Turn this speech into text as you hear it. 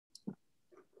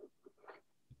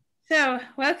So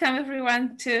welcome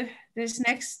everyone to this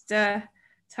next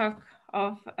talk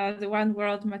of the One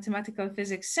World Mathematical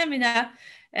Physics Seminar.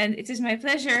 And it is my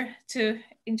pleasure to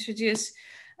introduce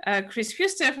Chris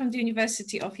Fewster from the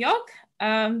University of York.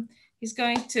 He's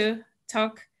going to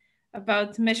talk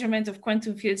about measurement of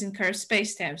quantum fields in curved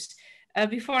spacetimes.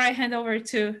 Before I hand over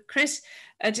to Chris,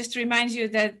 just to remind you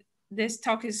that this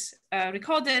talk is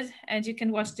recorded and you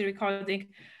can watch the recording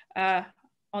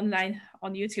online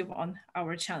on YouTube on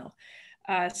our channel.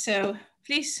 So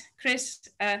please, Chris,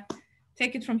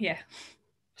 take it from here.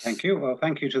 Thank you. Well,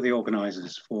 thank you to the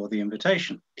organizers for the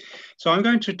invitation. So I'm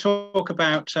going to talk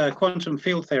about quantum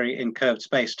field theory in curved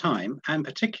space-time, and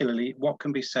particularly what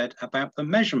can be said about the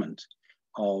measurement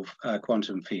of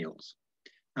quantum fields.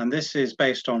 And this is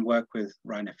based on work with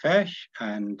Rainer Ferch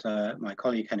and my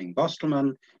colleague Henning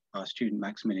Bostelmann, our student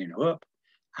Maximilian Rupp,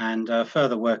 and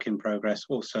further work in progress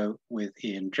also with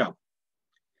Ian Jubb.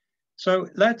 So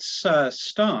let's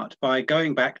start by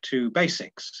going back to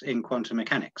basics in quantum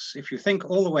mechanics. If you think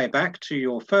all the way back to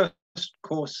your first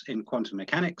course in quantum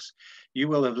mechanics, you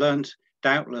will have learned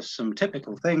doubtless some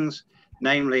typical things,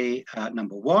 namely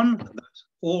number one, that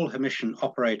all Hermitian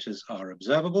operators are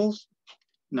observables.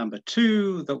 Number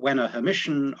two, that when a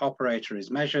Hermitian operator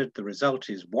is measured, the result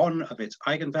is one of its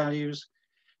eigenvalues.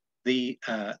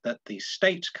 That the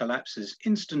state collapses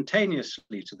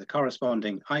instantaneously to the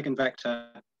corresponding eigenvector.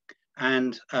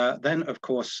 And then, of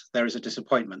course, there is a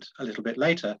disappointment a little bit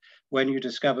later when you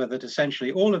discover that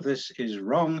essentially all of this is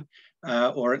wrong,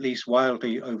 or at least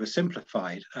wildly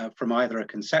oversimplified from either a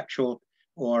conceptual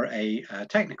or a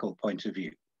technical point of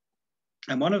view.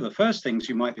 And one of the first things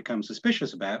you might become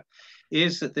suspicious about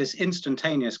is that this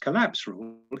instantaneous collapse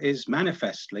rule is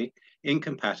manifestly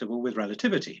incompatible with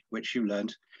relativity, which you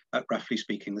learned at roughly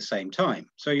speaking the same time.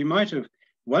 So you might have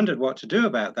wondered what to do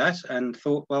about that and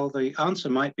thought, well, the answer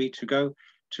might be to go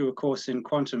to a course in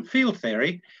quantum field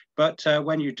theory. But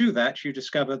when you do that, you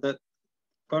discover that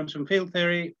quantum field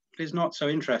theory is not so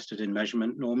interested in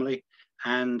measurement normally,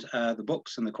 and the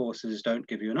books and the courses don't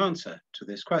give you an answer to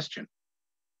this question.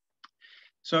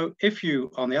 So if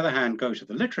you, on the other hand, go to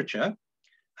the literature,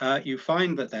 you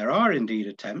find that there are indeed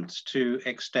attempts to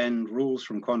extend rules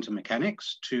from quantum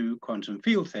mechanics to quantum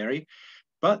field theory,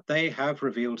 but they have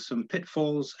revealed some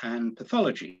pitfalls and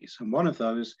pathologies. And one of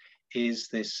those is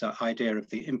this idea of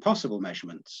the impossible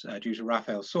measurements due to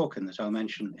Raphael Sorkin that I'll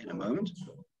mention in a moment.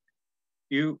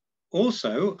 You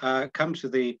also come to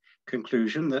the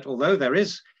conclusion that although there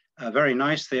is a very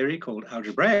nice theory called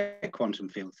algebraic quantum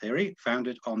field theory,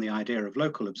 founded on the idea of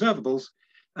local observables,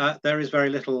 there is very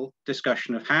little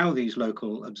discussion of how these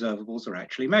local observables are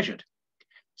actually measured.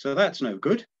 So that's no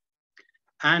good.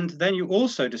 And then you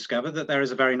also discover that there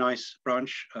is a very nice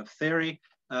branch of theory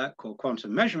called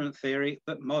quantum measurement theory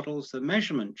that models the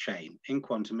measurement chain in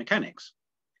quantum mechanics.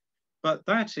 But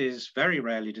that is very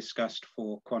rarely discussed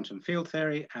for quantum field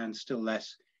theory and still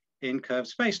less in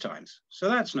curved spacetimes. So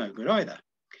that's no good either.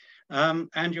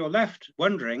 And you're left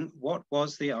wondering what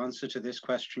was the answer to this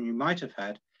question you might have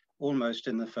had almost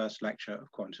in the first lecture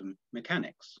of quantum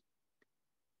mechanics.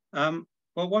 Well,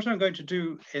 what I'm going to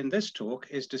do in this talk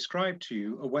is describe to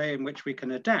you a way in which we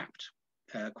can adapt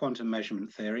quantum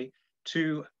measurement theory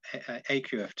to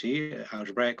AQFT,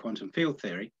 algebraic quantum field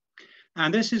theory.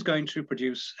 And this is going to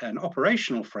produce an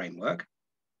operational framework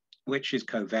which is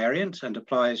covariant and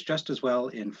applies just as well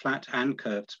in flat and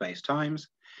curved spacetimes.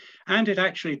 And it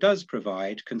actually does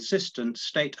provide consistent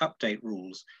state update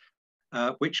rules,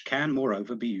 which can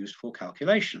moreover be used for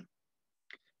calculation.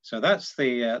 So that's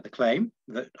the claim,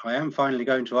 that I am finally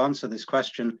going to answer this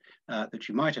question that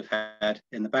you might have had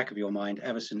in the back of your mind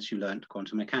ever since you learned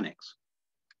quantum mechanics.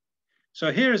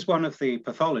 So here is one of the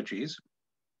pathologies.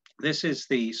 This is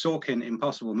the Sorkin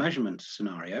impossible measurement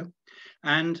scenario,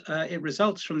 and it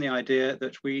results from the idea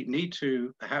that we need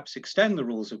to perhaps extend the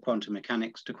rules of quantum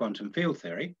mechanics to quantum field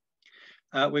theory.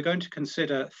 We're going to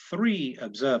consider three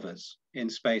observers in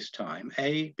space-time,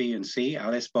 A, B, and C,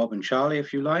 Alice, Bob, and Charlie,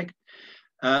 if you like.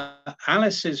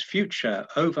 Alice's future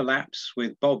overlaps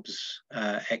with Bob's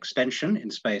extension in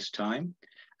space-time,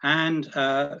 and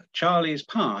Charlie's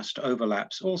past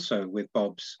overlaps also with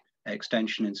Bob's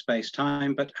extension in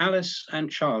space-time, but Alice and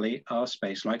Charlie are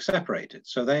space-like separated,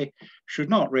 so they should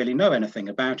not really know anything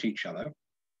about each other.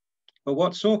 But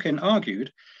what Sorkin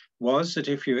argued was that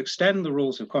if you extend the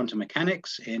rules of quantum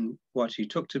mechanics in what he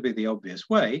took to be the obvious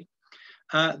way,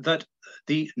 that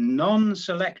the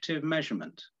non-selective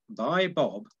measurement by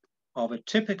Bob of a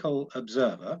typical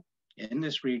observer in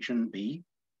this region B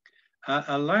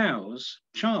allows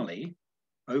Charlie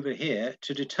over here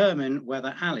to determine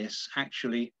whether Alice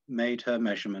actually made her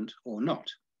measurement or not.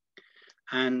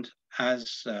 And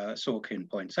as Sorkin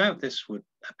points out, this would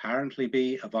apparently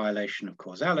be a violation of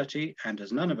causality. And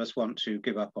as none of us want to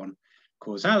give up on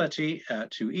causality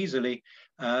too easily,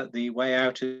 the way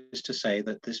out is to say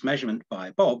that this measurement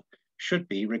by Bob should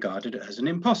be regarded as an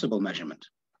impossible measurement.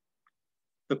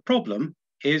 The problem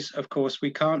is, of course, we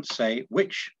can't say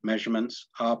which measurements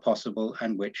are possible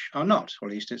and which are not, or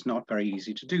at least it's not very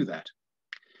easy to do that.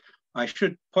 I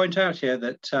should point out here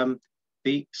that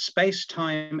the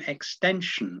space-time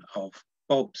extension of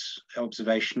Bob's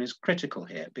observation is critical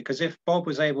here, because if Bob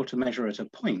was able to measure at a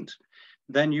point,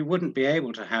 then you wouldn't be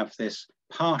able to have this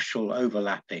partial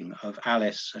overlapping of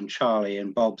Alice and Charlie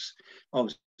in Bob's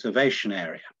observation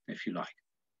area, if you like.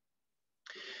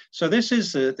 So this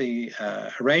is the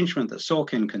arrangement that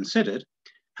Sorkin considered,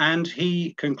 and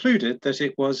he concluded that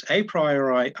it was a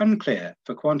priori unclear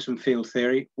for quantum field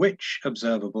theory which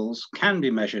observables can be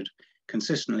measured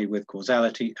consistently with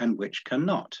causality and which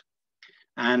cannot.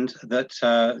 And that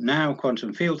now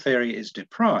quantum field theory is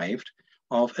deprived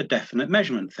of a definite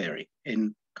measurement theory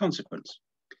in consequence.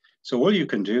 So all you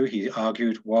can do, he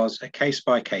argued, was a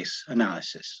case-by-case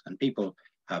analysis, and people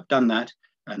have done that,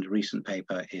 and a recent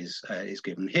paper is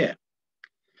given here.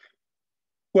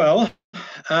 Well,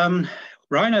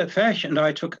 Rainer Fesch and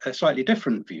I took a slightly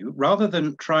different view. Rather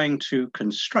than trying to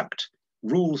construct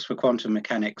rules for quantum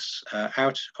mechanics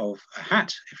out of a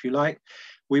hat, if you like,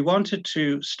 we wanted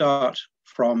to start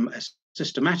from a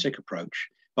systematic approach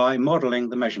by modeling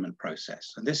the measurement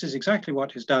process. And this is exactly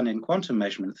what is done in quantum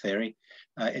measurement theory.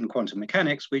 In quantum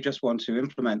mechanics, we just want to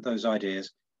implement those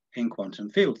ideas in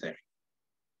quantum field theory.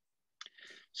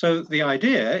 So the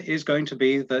idea is going to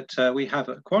be that we have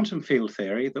a quantum field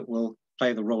theory that will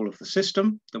play the role of the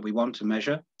system that we want to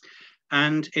measure,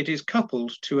 and it is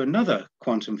coupled to another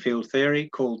quantum field theory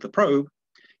called the probe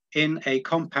in a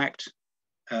compact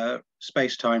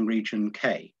space-time region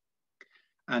K.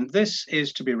 And this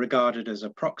is to be regarded as a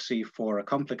proxy for a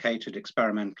complicated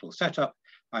experimental setup.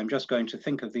 I'm just going to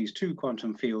think of these two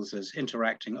quantum fields as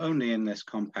interacting only in this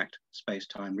compact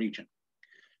space-time region.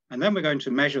 And then we're going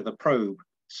to measure the probe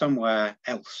somewhere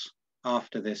else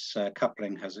after this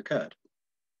coupling has occurred.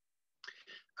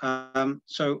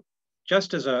 So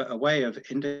just as a way of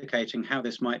indicating how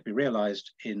this might be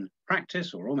realized in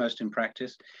practice, or almost in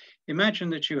practice, imagine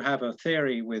that you have a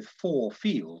theory with 4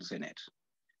 fields in it,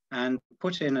 and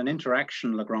put in an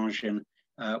interaction Lagrangian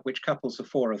which couples the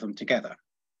 4 of them together.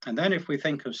 And then if we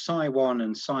think of psi1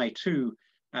 and psi2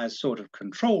 as sort of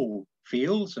control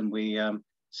fields, and we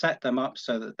set them up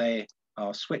so that they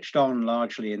are switched on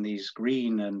largely in these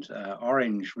green and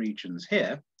orange regions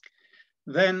here,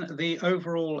 then the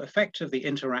overall effect of the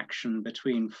interaction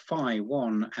between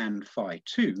phi1 and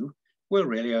phi2 will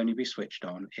really only be switched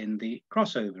on in the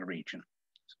crossover region,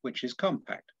 which is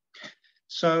compact.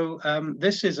 So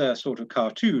this is a sort of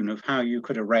cartoon of how you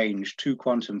could arrange 2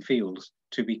 quantum fields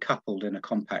to be coupled in a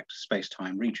compact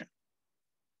space-time region.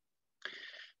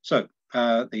 So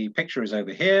the picture is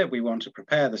over here. We want to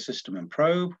prepare the system and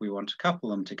probe. We want to couple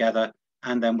them together,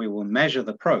 and then we will measure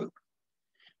the probe.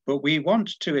 But we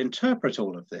want to interpret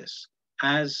all of this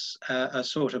as a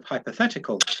sort of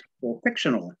hypothetical or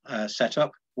fictional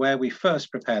setup where we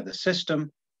first prepare the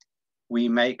system, we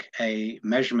make a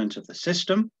measurement of the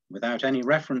system without any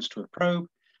reference to a probe,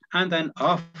 and then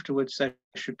afterwards there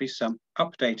should be some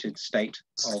updated state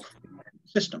of the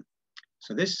system.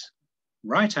 So this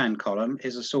right-hand column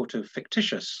is a sort of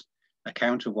fictitious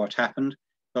account of what happened.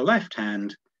 The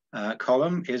left-hand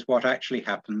column is what actually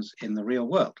happens in the real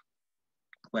world,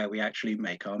 where we actually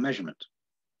make our measurement.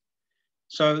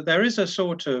 So there is a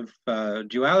sort of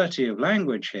duality of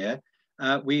language here.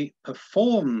 We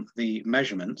perform the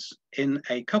measurements in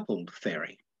a coupled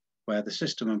theory, where the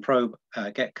system and probe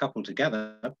get coupled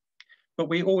together, but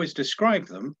we always describe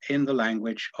them in the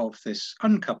language of this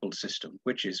uncoupled system,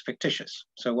 which is fictitious.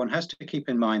 So one has to keep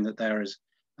in mind that there is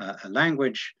a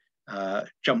language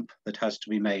jump that has to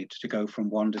be made to go from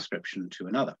one description to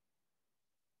another.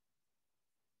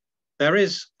 There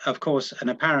is, of course, an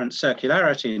apparent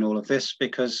circularity in all of this,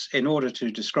 because in order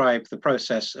to describe the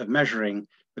process of measuring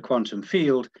the quantum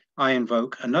field, I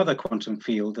invoke another quantum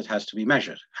field that has to be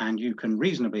measured. And you can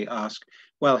reasonably ask,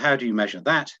 well, how do you measure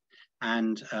that?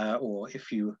 And, or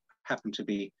if you happen to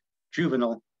be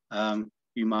juvenile,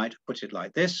 you might put it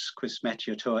like this: quis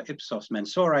metiatur ipsos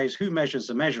mensores, who measures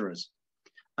the measurers?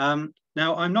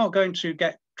 Now, I'm not going to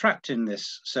get trapped in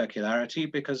this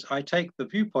circularity, because I take the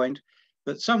viewpoint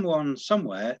that someone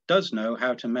somewhere does know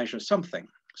how to measure something.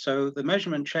 So the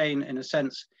measurement chain, in a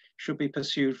sense, should be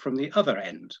pursued from the other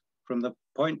end, from the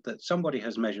point that somebody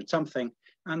has measured something,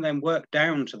 and then work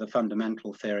down to the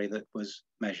fundamental theory that was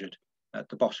measured at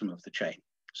the bottom of the chain.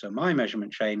 So my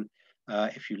measurement chain,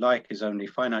 if you like, is only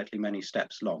finitely many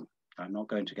steps long. I'm not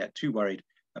going to get too worried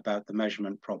about the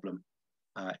measurement problem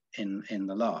in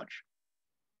the large.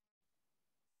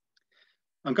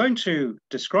 I'm going to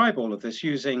describe all of this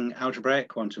using algebraic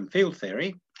quantum field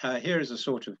theory. Here is a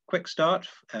sort of quick start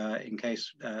in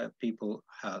case people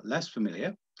are less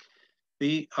familiar.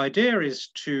 The idea is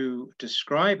to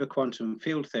describe a quantum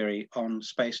field theory on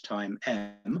spacetime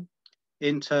M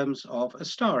in terms of a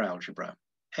star algebra,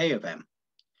 A of M.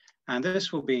 And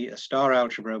this will be a star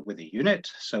algebra with a unit,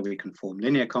 so we can form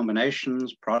linear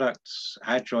combinations, products,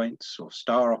 adjoints, or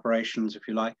star operations, if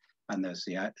you like. And there's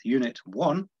the unit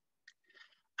 1.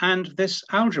 And this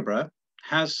algebra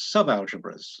has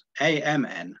subalgebras,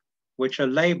 AMN, which are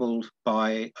labeled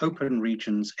by open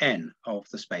regions N of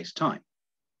the space-time.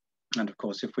 And of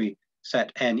course, if we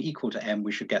set N equal to M,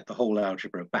 we should get the whole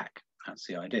algebra back. That's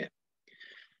the idea.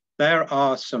 There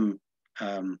are some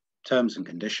terms and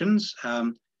conditions.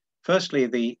 Firstly,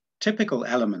 the typical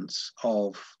elements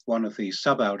of one of these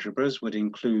subalgebras would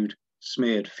include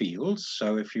smeared fields.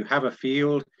 So if you have a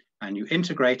field and you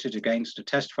integrate it against a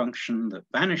test function that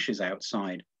vanishes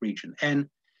outside region N,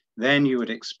 then you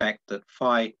would expect that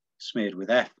phi smeared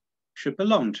with F should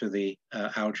belong to the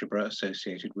algebra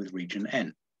associated with region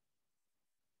N.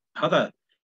 Other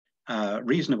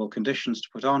reasonable conditions to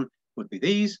put on would be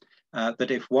these,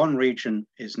 that if one region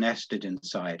is nested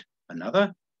inside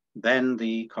another, then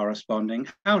the corresponding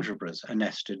algebras are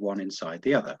nested one inside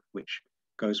the other, which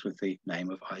goes with the name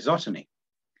of isotony.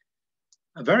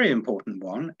 A very important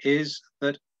one is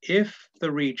that if the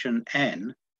region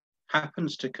N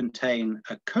happens to contain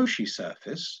a Cauchy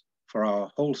surface for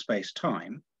our whole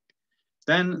space-time,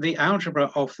 then the algebra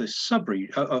of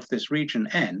this region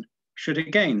N should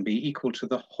again be equal to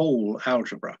the whole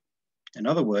algebra. In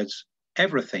other words,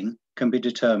 everything can be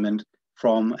determined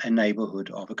from a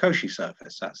neighborhood of a Cauchy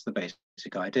surface. That's the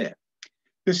basic idea.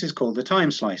 This is called the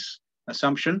time slice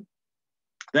assumption.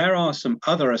 There are some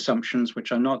other assumptions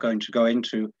which I'm not going to go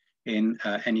into in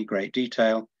any great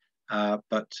detail,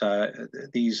 but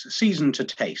these season to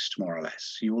taste, more or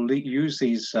less. You will use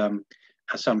these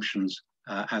assumptions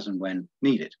as and when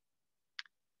needed.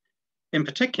 In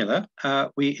particular,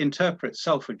 we interpret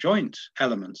self-adjoint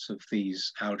elements of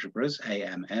these algebras,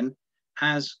 AMN,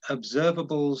 as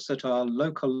observables that are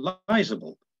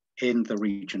localizable in the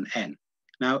region N.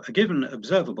 Now, a given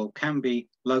observable can be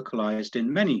localized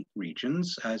in many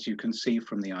regions, as you can see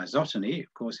from the isotony.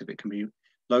 Of course, if it can be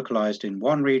localized in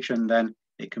one region, then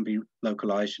it can be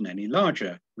localized in any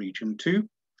larger region too.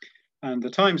 And the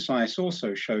time slice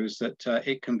also shows that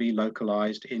it can be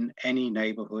localized in any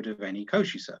neighborhood of any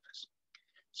Cauchy surface.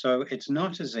 So it's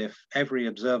not as if every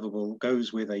observable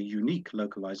goes with a unique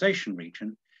localization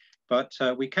region, but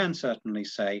we can certainly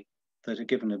say that a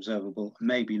given observable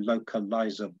may be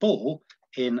localizable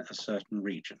in a certain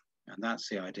region. And that's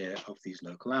the idea of these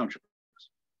local algebras.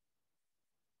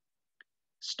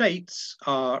 States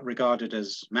are regarded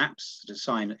as maps that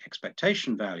assign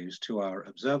expectation values to our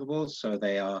observables. So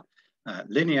they are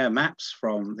linear maps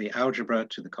from the algebra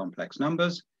to the complex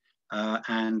numbers.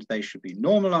 And they should be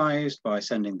normalized by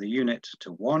sending the unit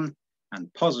to 1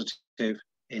 and positive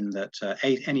in that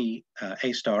any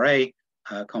A star A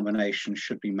combination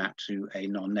should be mapped to a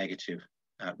non-negative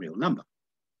real number.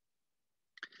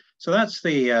 So that's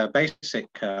the basic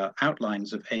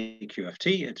outlines of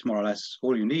AQFT. It's more or less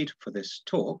all you need for this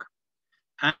talk.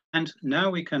 And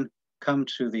now we can come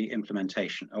to the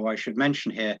implementation. Oh, I should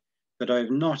mention here that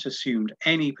I've not assumed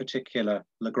any particular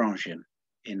Lagrangian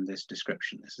in this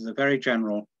description. This is a very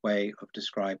general way of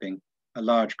describing a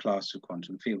large class of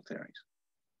quantum field theories.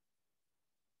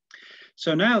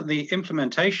 So now the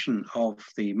implementation of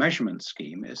the measurement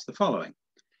scheme is the following.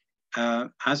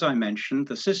 As I mentioned,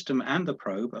 the system and the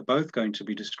probe are both going to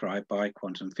be described by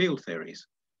quantum field theories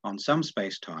on some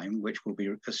space-time, which will be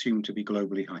assumed to be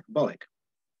globally hyperbolic.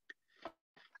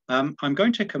 I'm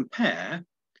going to compare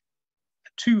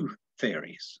two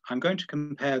theories. I'm going to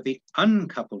compare the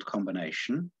uncoupled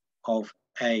combination of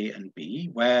A and B,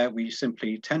 where we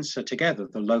simply tensor together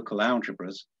the local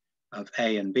algebras of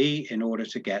A and B in order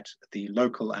to get the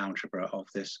local algebra of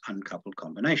this uncoupled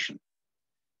combination.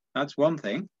 That's one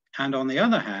thing. And on the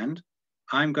other hand,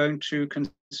 I'm going to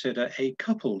consider a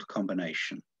coupled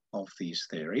combination of these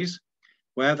theories,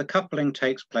 where the coupling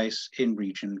takes place in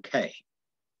region K.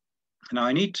 Now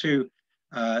I need to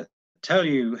tell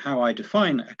you how I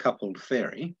define a coupled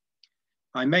theory.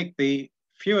 I make the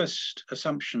fewest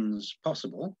assumptions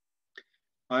possible.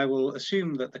 I will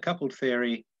assume that the coupled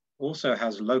theory also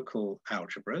has local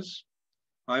algebras.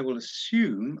 I will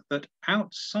assume that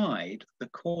outside the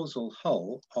causal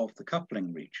hull of the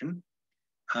coupling region,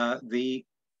 the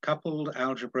coupled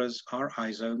algebras are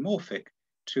isomorphic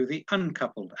to the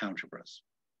uncoupled algebras.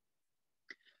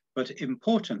 But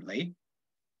importantly,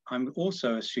 I'm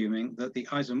also assuming that the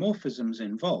isomorphisms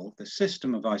involved, the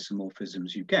system of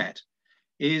isomorphisms you get,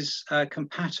 is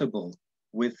compatible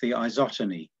with the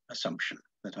isotony assumption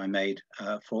that I made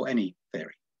for any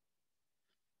theory.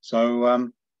 So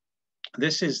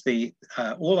this is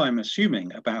all I'm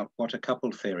assuming about what a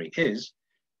coupled theory is.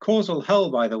 Causal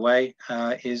hull, by the way,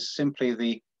 is simply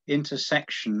the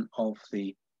intersection of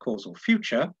the causal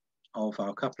future of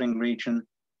our coupling region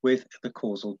with the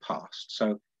causal past.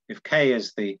 So if K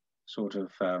is the sort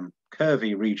of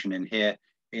curvy region in here,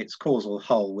 its causal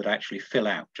hull would actually fill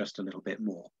out just a little bit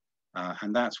more.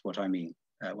 And that's what I mean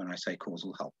when I say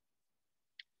causal hull.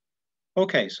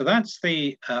 Okay, so that's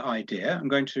the idea. I'm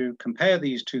going to compare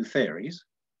these two theories.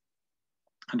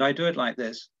 And I do it like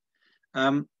this.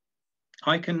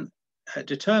 I can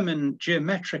determine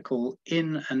geometrical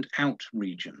in and out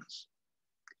regions.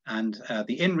 And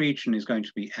the in region is going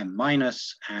to be m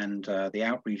minus, and the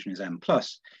out region is m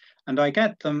plus. And I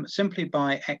get them simply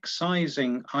by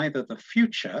excising either the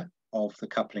future of the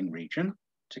coupling region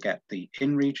to get the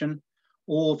in region,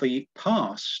 or the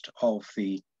past of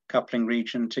the coupling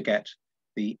region to get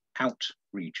the out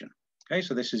region. Okay,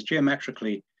 so this is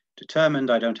geometrically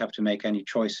determined. I don't have to make any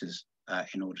choices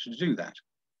in order to do that.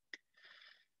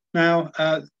 Now,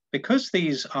 because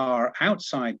these are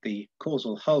outside the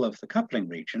causal hull of the coupling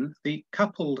region, the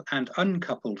coupled and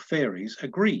uncoupled theories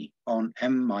agree on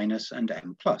m minus and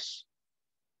m plus.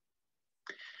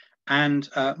 And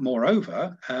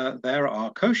moreover, there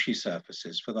are Cauchy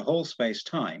surfaces for the whole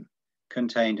space-time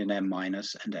contained in m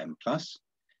minus and m plus,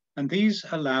 and these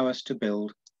allow us to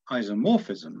build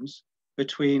isomorphisms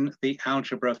between the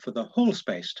algebra for the whole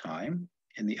space-time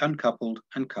in the uncoupled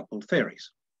and coupled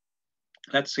theories.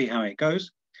 Let's see how it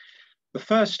goes. The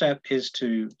first step is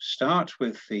to start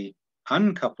with the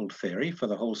uncoupled theory for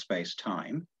the whole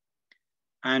space-time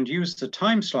and use the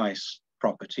time slice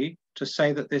property to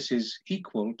say that this is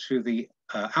equal to the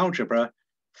algebra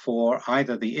for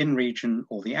either the in region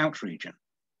or the out region.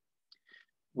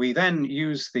 We then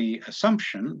use the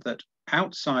assumption that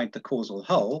outside the causal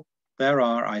hull, there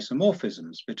are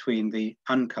isomorphisms between the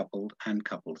uncoupled and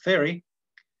coupled theory.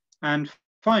 And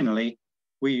finally,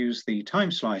 we use the time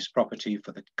slice property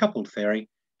for the coupled theory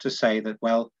to say that,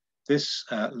 well, this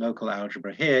local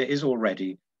algebra here is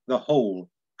already the whole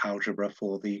algebra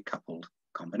for the coupled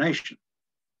combination.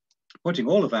 Putting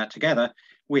all of that together,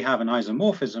 we have an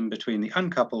isomorphism between the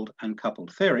uncoupled and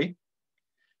coupled theory.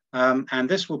 And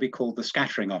this will be called the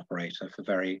scattering operator for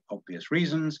very obvious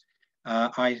reasons.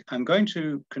 I'm going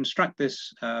to construct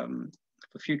this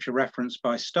for future reference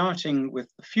by starting with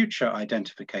the future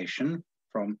identification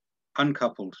from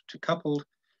uncoupled to coupled,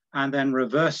 and then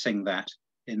reversing that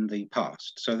in the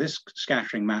past. So this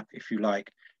scattering map, if you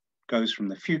like, goes from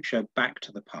the future back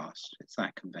to the past. It's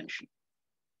that convention.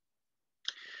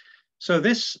 So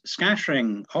this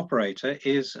scattering operator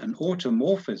is an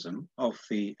automorphism of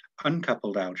the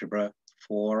uncoupled algebra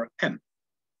for M.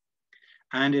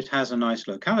 And it has a nice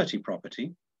locality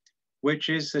property, which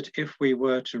is that if we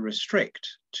were to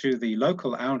restrict to the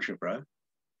local algebra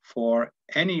for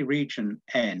any region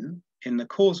N in the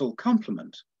causal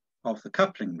complement of the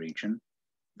coupling region,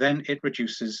 then it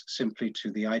reduces simply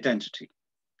to the identity.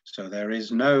 So there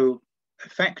is no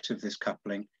effect of this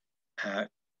coupling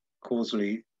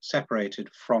causally separated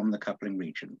from the coupling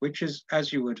region, which is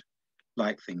as you would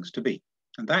like things to be.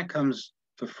 And that comes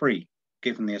for free,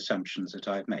 given the assumptions that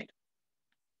I've made.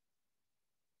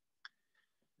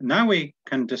 Now we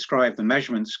can describe the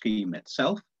measurement scheme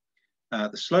itself.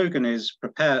 The slogan is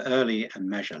prepare early and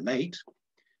measure late.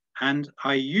 And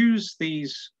I use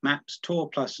these maps Tor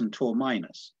plus and Tor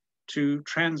minus to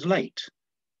translate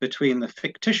between the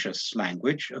fictitious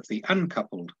language of the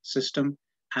uncoupled system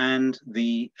and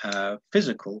the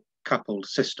physical coupled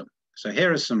system. So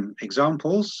here are some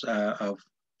examples of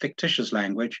fictitious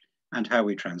language and how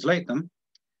we translate them.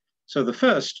 So the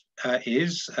first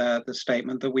is the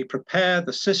statement that we prepare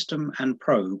the system and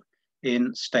probe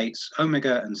in states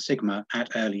omega and sigma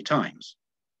at early times.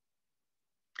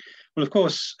 Well, of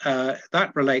course,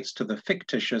 that relates to the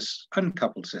fictitious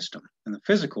uncoupled system. In the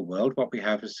physical world, what we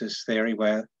have is this theory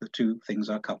where the two things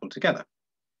are coupled together.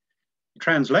 The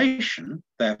translation,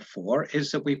 therefore,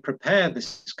 is that we prepare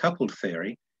this coupled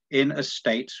theory in a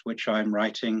state which I'm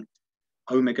writing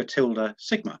omega tilde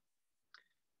sigma.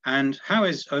 And how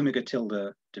is omega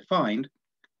tilde defined?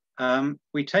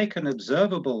 We take an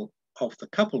observable of the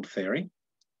coupled theory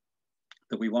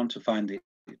that we want to find the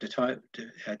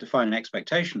define an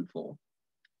expectation for.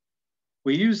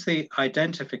 We use the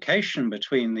identification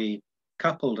between the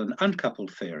coupled and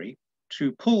uncoupled theory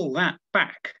to pull that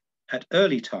back at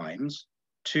early times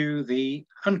to the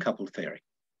uncoupled theory.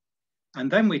 And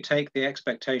then we take the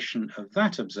expectation of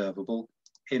that observable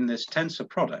in this tensor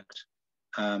product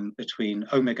between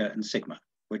omega and sigma,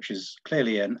 which is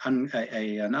clearly an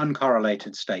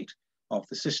uncorrelated state of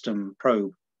the system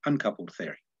probe uncoupled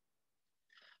theory.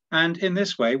 And in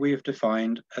this way, we have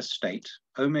defined a state,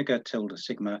 omega tilde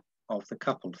sigma, of the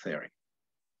coupled theory.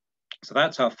 So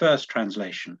that's our first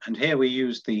translation. And here we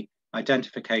use the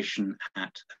identification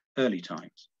at early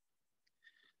times.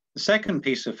 The second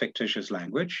piece of fictitious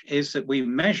language is that we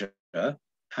measure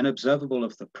an observable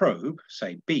of the probe,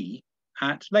 say B,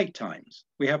 at late times.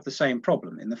 We have the same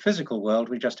problem. In the physical world,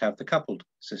 we just have the coupled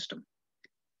system.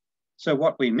 So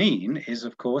what we mean is,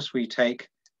 of course, we take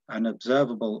an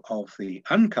observable of the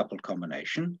uncoupled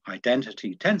combination,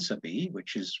 identity tensor B,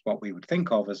 which is what we would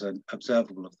think of as an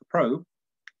observable of the probe,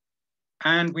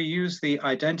 and we use the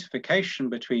identification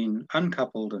between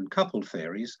uncoupled and coupled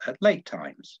theories at late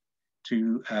times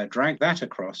to drag that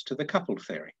across to the coupled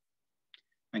theory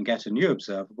and get a new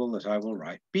observable that I will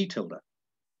write B tilde.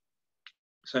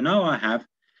 So now I have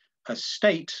a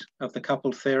state of the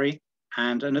coupled theory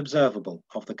and an observable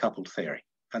of the coupled theory.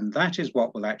 And that is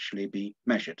what will actually be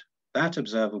measured. That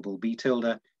observable B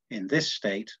tilde in this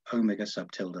state, omega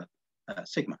sub tilde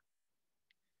sigma.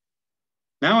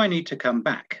 Now I need to come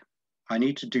back. I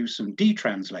need to do some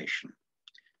detranslation.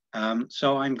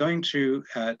 So I'm going to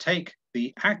take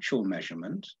the actual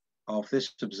measurement of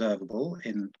this observable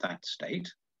in that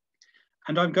state,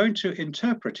 and I'm going to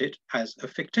interpret it as a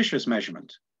fictitious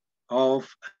measurement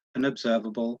of an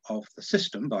observable of the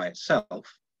system by itself,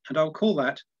 and I'll call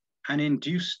that an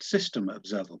induced system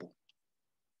observable.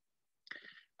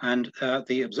 And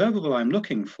the observable I'm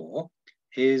looking for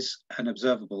is an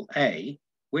observable A,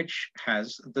 which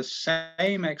has the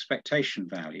same expectation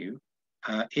value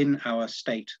in our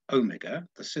state omega,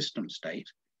 the system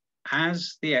state,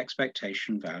 as the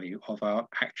expectation value of our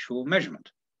actual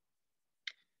measurement.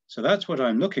 So that's what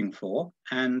I'm looking for,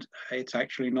 and it's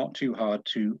actually not too hard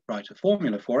to write a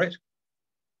formula for it.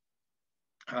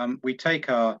 We take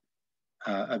our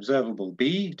observable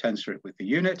B, tensor it with the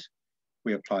unit,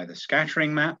 we apply the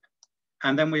scattering map,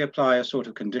 and then we apply a sort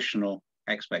of conditional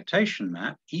expectation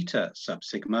map, eta sub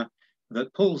sigma,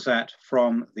 that pulls that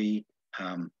from the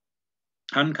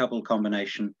uncoupled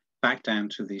combination back down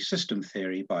to the system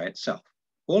theory by itself.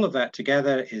 All of that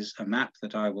together is a map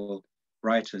that I will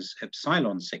write as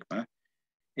epsilon sigma.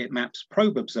 It maps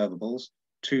probe observables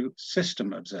to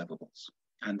system observables.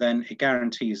 And then it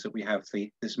guarantees that we have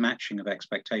this matching of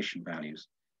expectation values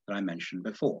that I mentioned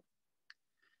before.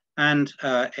 And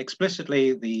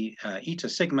explicitly, the eta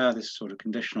sigma, this sort of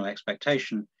conditional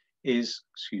expectation, is,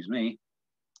 excuse me,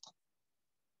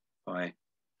 by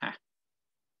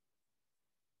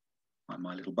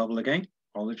my little bubble again,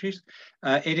 apologies.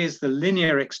 It is the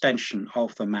linear extension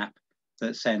of the map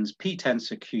that sends P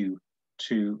tensor Q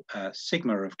to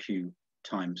sigma of Q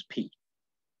times P.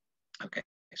 Okay,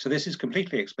 so this is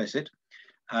completely explicit.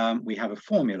 We have a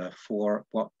formula for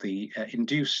what the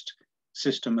induced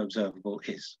system observable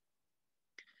is.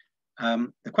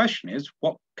 The question is,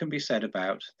 what can be said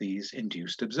about these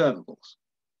induced observables?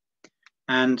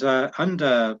 And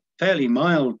under fairly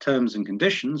mild terms and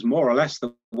conditions, more or less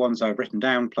the ones I've written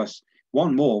down, plus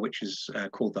one more, which is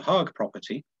called the Hague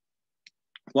property,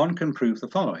 one can prove the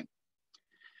following.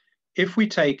 If we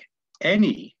take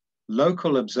any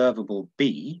local observable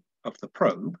B of the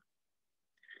probe,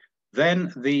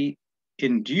 then the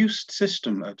induced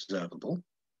system observable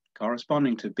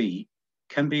corresponding to B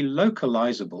can be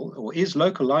localizable, or is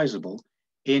localizable,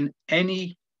 in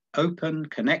any open,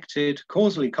 connected,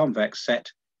 causally convex set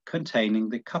containing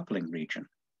the coupling region.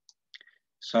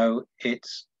 So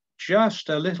it's just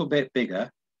a little bit bigger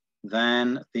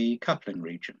than the coupling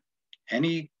region.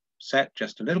 Any set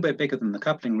just a little bit bigger than the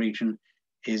coupling region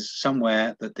is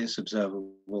somewhere that this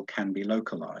observable can be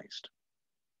localized.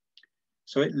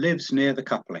 So it lives near the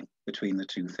coupling between the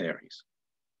two theories.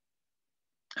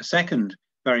 A second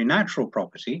very natural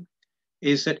property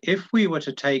is that if we were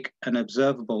to take an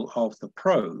observable of the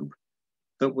probe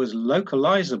that was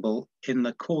localizable in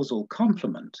the causal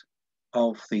complement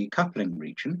of the coupling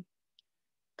region,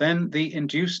 then the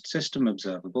induced system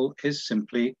observable is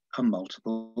simply a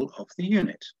multiple of the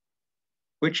unit,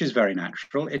 which is very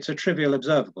natural. It's a trivial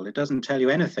observable. It doesn't tell you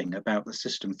anything about the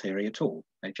system theory at all.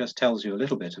 It just tells you a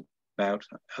little bit about,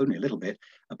 only a little bit,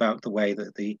 about the way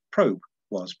that the probe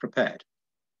was prepared.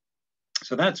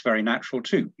 So that's very natural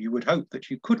too. You would hope that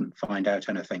you couldn't find out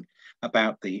anything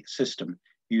about the system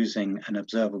using an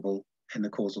observable in the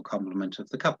causal complement of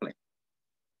the coupling.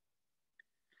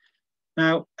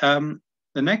 Now,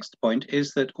 the next point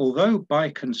is that although by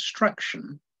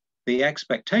construction, the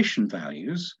expectation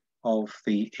values of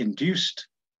the induced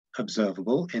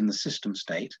observable in the system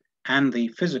state and the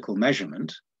physical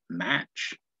measurement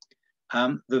match,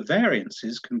 the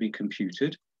variances can be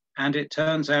computed, and it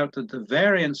turns out that the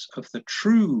variance of the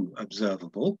true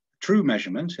observable, true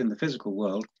measurement in the physical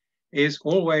world, is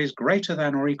always greater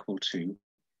than or equal to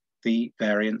the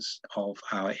variance of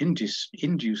our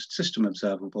induced system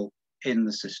observable in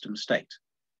the system state.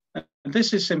 And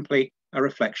this is simply a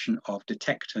reflection of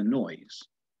detector noise,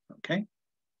 okay?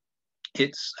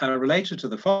 It's related to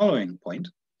the following point,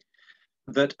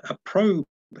 that a probe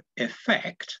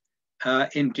effect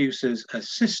induces a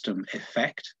system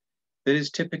effect that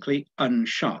is typically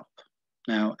unsharp.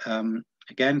 Now,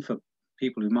 again, for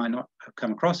people who might not have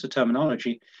come across the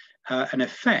terminology, an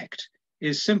effect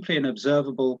is simply an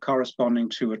observable corresponding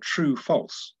to a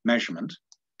true-false measurement.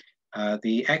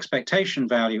 The expectation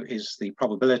value is the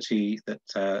probability that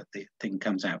the thing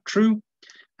comes out true,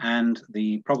 and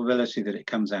the probability that it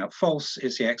comes out false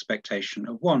is the expectation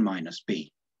of 1 minus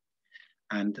b.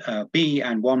 And b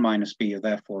and 1 minus b are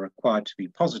therefore required to be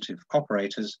positive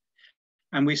operators.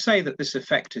 And we say that this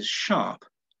effect is sharp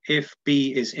if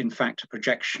b is in fact a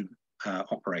projection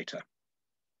operator.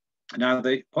 Now,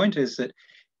 the point is that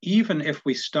even if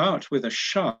we start with a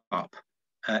sharp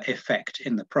effect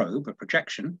in the probe, a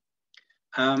projection,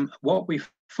 what we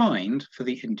find for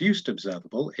the induced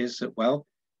observable is that, well,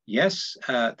 yes,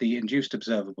 the induced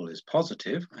observable is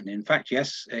positive, and in fact,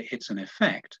 yes, it's an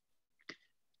effect,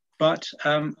 but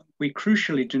we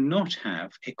crucially do not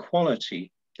have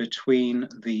equality between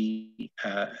the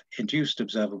induced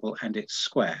observable and its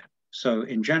square. So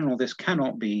in general, this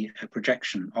cannot be a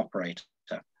projection operator,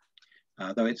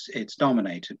 though it's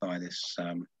dominated by this,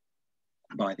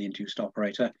 by the induced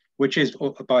operator, which is,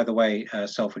 by the way,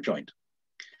 self-adjoint.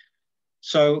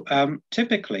 So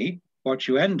typically, what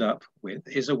you end up with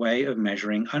is a way of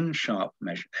measuring unsharp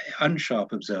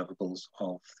observables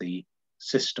of the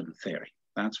system theory.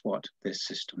 That's what this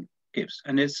system gives.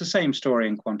 And it's the same story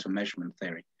in quantum measurement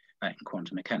theory, in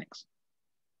quantum mechanics.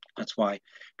 That's why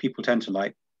people tend to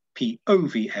like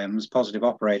POVMs, positive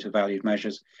operator valued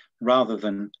measures, rather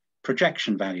than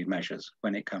projection valued measures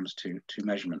when it comes to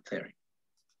measurement theory.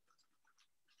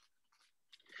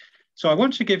 So I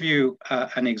want to give you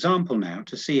an example now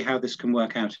to see how this can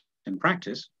work out in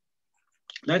practice.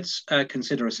 Let's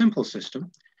consider a simple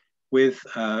system with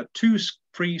two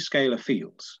free scalar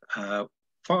fields.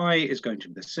 Phi is going to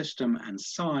be the system and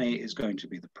psi is going to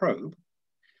be the probe.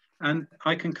 And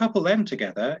I can couple them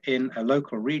together in a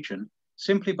local region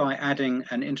simply by adding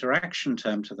an interaction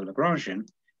term to the Lagrangian,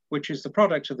 which is the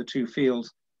product of the two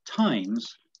fields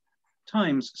times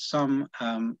some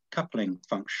coupling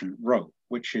function rho,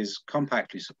 which is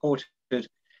compactly supported,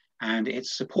 and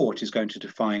its support is going to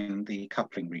define the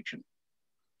coupling region.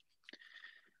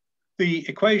 The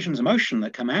equations of motion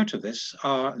that come out of this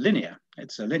are linear.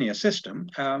 It's a linear system,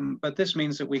 but this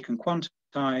means that we can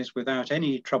quantize without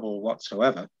any trouble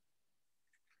whatsoever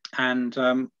and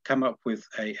come up with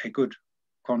a good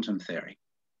quantum theory.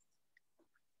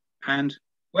 And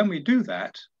when we do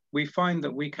that, we find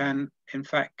that we can, in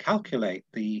fact, calculate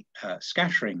the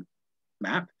scattering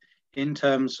map in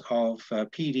terms of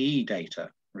PDE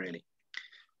data, really.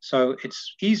 So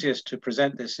it's easiest to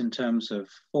present this in terms of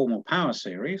formal power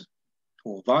series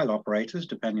or Weil operators,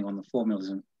 depending on the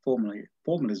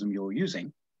formalism you're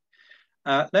using.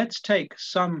 Let's take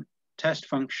some test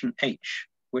function h,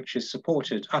 which is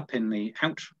supported up in the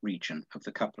out region of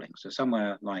the coupling, so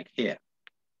somewhere like here.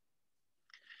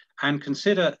 And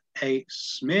consider a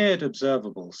smeared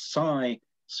observable, psi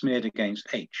smeared against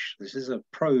h. This is a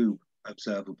probe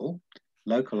observable,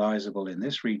 localizable in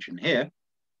this region here.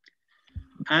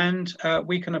 And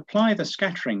we can apply the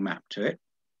scattering map to it.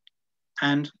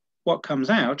 And what comes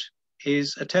out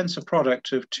is a tensor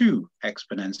product of two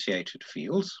exponentiated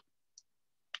fields.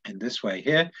 In this way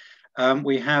here,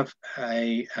 we have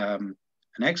an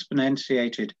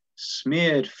exponentiated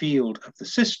smeared field of the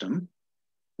system,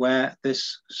 where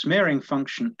this smearing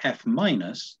function f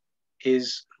minus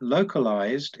is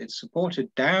localized, it's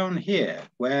supported down here,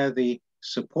 where the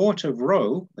support of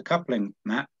rho, the coupling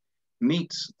map,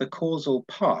 meets the causal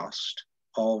past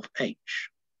of h,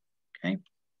 okay?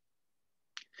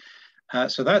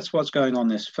 So that's what's going on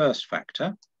this first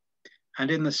factor. And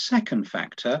in the second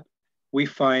factor, we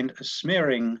find a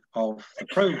smearing of the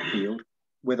probe field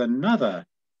with another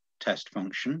test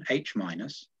function, h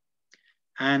minus,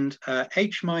 and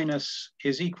h minus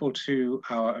is equal to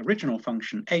our original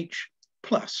function h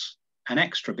plus an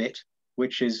extra bit,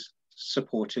 which is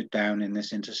supported down in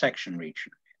this intersection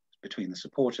region between the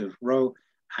support of rho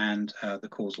and the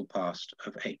causal past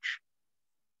of H.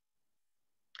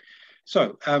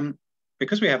 So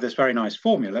because we have this very nice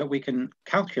formula, we can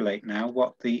calculate now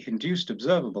what the induced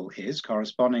observable is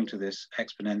corresponding to this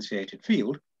exponentiated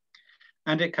field.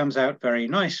 And it comes out very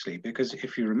nicely, because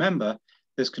if you remember,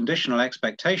 this conditional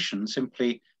expectation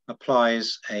simply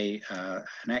applies an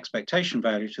expectation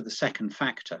value to the second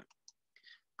factor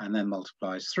and then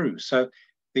multiplies through. So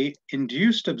the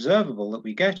induced observable that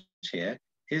we get here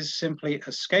is simply a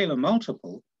scalar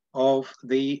multiple of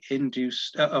the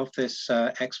induced of this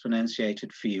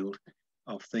exponentiated field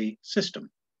of the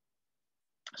system.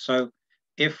 So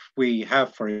if we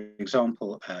have, for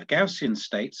example, a Gaussian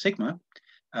state sigma,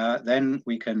 then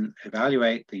we can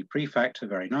evaluate the prefactor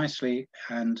very nicely,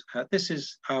 and this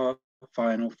is our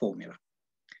final formula.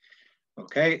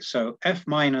 Okay, so F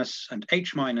minus and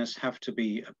H minus have to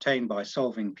be obtained by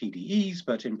solving PDEs,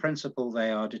 but in principle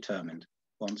they are determined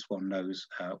once one knows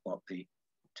what the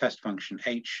test function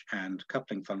H and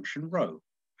coupling function rho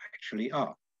actually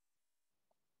are.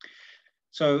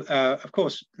 So of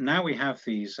course, now we have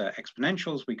these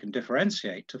exponentials, we can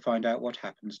differentiate to find out what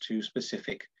happens to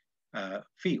specific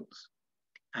fields.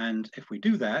 And if we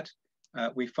do that,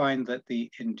 we find that the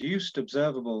induced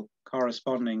observable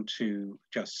corresponding to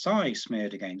just psi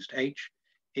smeared against H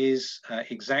is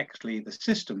exactly the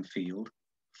system field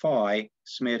phi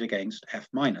smeared against F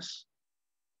minus.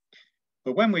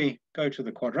 But when we go to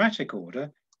the quadratic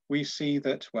order, we see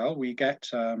that, well, we get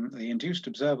the induced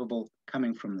observable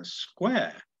coming from the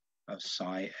square of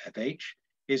psi of H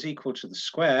is equal to the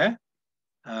square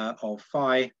of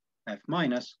phi F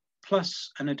minus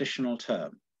plus an additional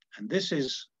term. And this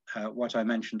is what I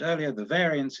mentioned earlier. The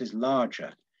variance is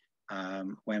larger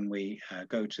when we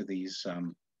go to these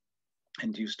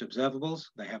induced observables.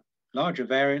 They have larger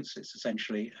variance. It's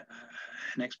essentially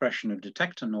an expression of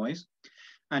detector noise.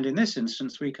 And in this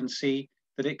instance, we can see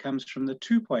that it comes from the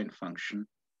 2-point function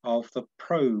of the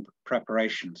probe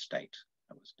preparation state.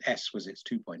 S was its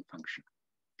 2-point function.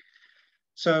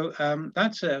 So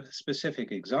that's a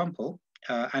specific example.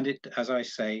 And it, as I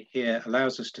say here,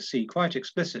 allows us to see quite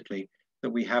explicitly that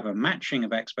we have a matching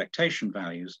of expectation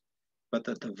values, but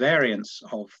that the variance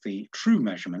of the true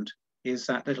measurement is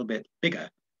that little bit bigger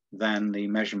than the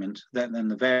measurement, than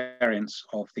the variance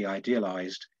of the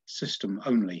idealized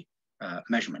system-only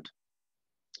measurement.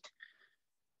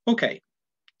 Okay,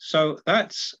 so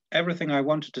that's everything I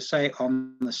wanted to say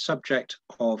on the subject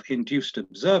of induced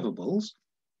observables.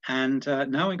 And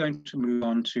now we're going to move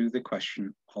on to the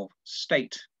question of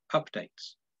state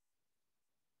updates.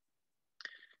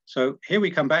 So here we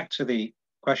come back to the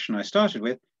question I started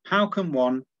with: how can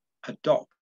one adopt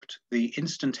the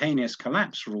instantaneous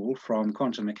collapse rule from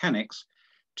quantum mechanics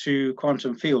to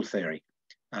quantum field theory,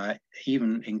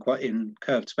 even in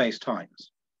curved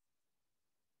space-times?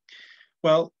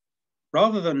 Well,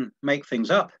 rather than make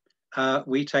things up,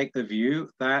 we take the view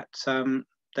that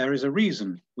there is a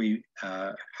reason we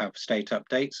have state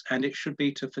updates, and it should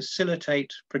be to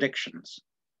facilitate predictions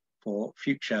for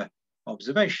future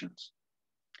observations.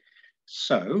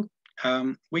 So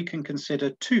we can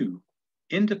consider two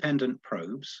independent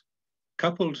probes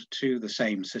coupled to the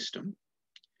same system,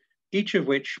 each of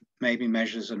which maybe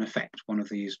measures an effect, one of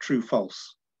these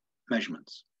true-false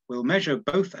measurements. We'll measure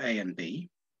both A and B,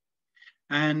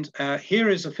 and here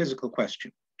is a physical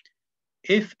question.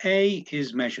 If A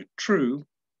is measured true,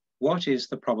 what is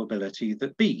the probability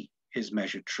that B is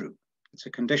measured true? It's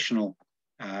a conditional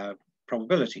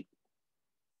probability.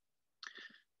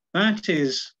 That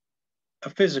is a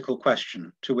physical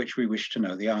question to which we wish to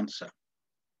know the answer.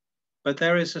 But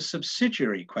there is a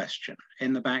subsidiary question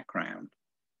in the background,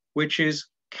 which is,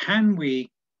 can we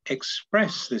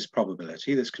express this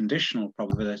probability, this conditional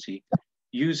probability,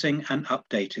 using an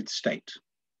updated state?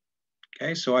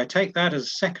 Okay, so I take that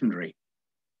as secondary.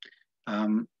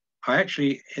 I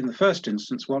actually, in the first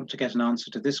instance, want to get an answer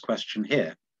to this question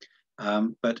here,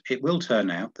 but it will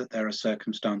turn out that there are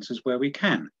circumstances where we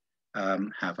can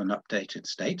have an updated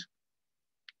state.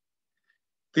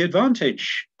 The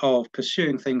advantage of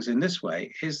pursuing things in this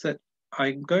way is that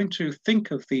I'm going to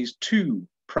think of these two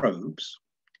probes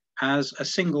as a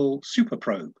single super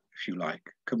probe, if you like,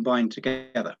 combined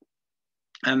together.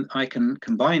 And I can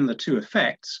combine the two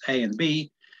effects, A and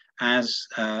B, as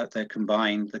they're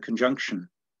combined, the conjunction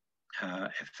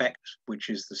effect, which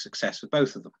is the success of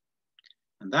both of them.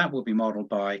 And that will be modeled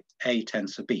by A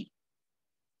tensor B.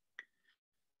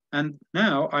 And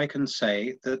now I can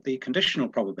say that the conditional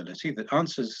probability that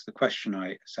answers the question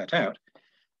I set out,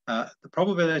 the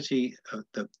probability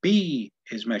that B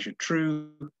is measured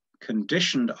true,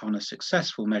 conditioned on a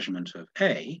successful measurement of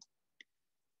A,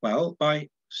 well, by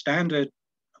standard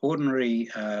ordinary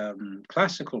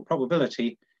classical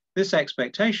probability, this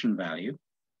expectation value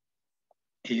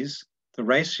is the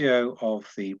ratio of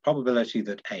the probability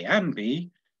that A and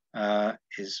B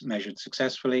is measured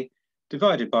successfully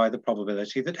divided by the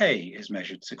probability that A is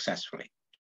measured successfully,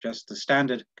 just the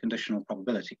standard conditional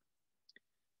probability.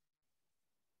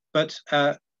 But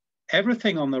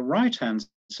everything on the right-hand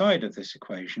side of this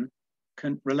equation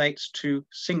relates to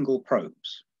single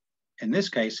probes. In this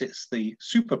case, it's the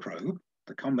super probe,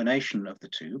 the combination of the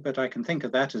two, but I can think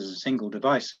of that as a single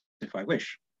device if I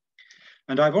wish.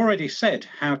 And I've already said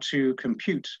how to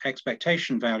compute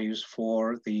expectation values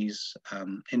for these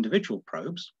individual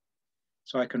probes.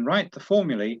 So I can write the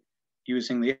formulae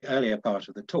using the earlier part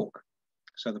of the talk.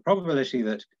 So the probability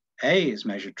that A is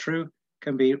measured true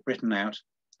can be written out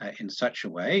in such a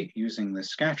way using the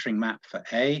scattering map for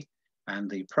A and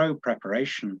the probe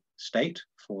preparation state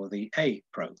for the A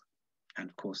probe. And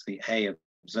of course, the A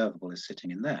observable is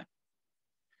sitting in there.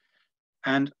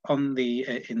 And on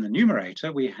the in the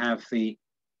numerator, we have the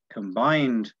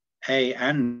combined A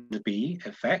and B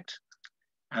effect.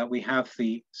 We have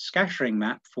the scattering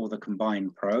map for the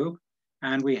combined probe,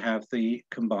 and we have the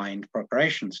combined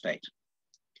preparation state.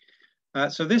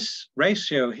 So this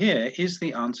ratio here is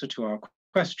the answer to our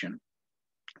question.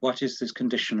 What is this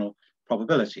conditional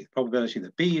probability? The probability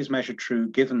that B is measured true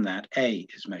given that A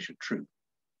is measured true.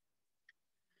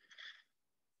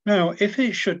 Now, if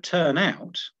it should turn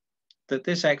out that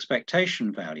this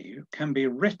expectation value can be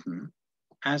written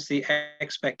as the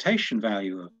expectation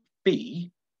value of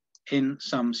B in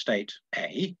some state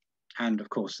A, and of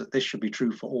course that this should be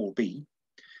true for all B,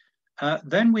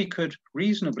 then we could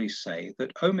reasonably say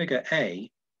that omega A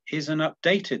is an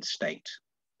updated state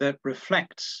that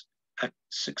reflects a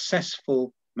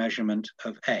successful measurement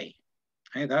of A.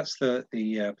 Okay, that's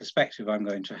the perspective I'm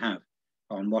going to have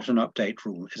on what an update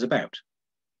rule is about.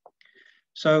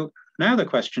 So now the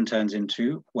question turns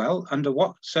into, well, under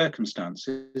what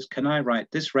circumstances can I write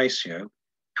this ratio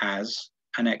as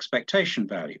an expectation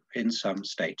value in some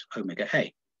state omega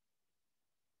A?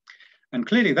 And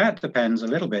clearly that depends a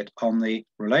little bit on the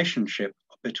relationship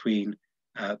between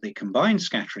the combined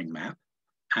scattering map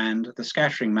and the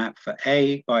scattering map for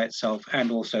A by itself and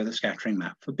also the scattering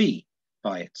map for B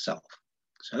by itself.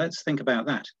 So let's think about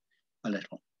that a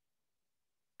little.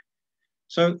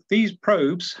 So these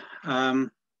probes,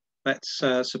 let's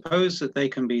suppose that they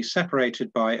can be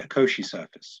separated by a Cauchy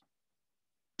surface.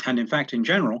 And in fact, in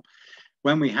general,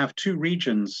 when we have two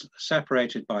regions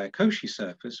separated by a Cauchy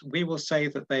surface, we will say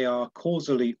that they are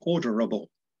causally orderable.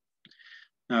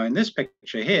 Now in this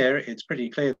picture here, it's pretty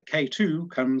clear that K2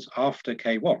 comes after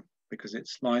K1 because it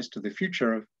lies to the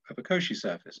future of a Cauchy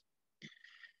surface.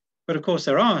 But of course,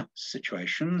 there are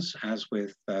situations, as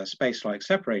with space-like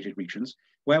separated regions,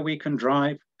 where we can draw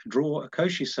a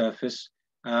Cauchy surface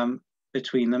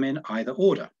between them in either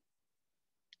order.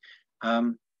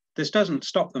 This doesn't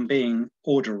stop them being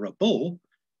orderable,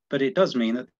 but it does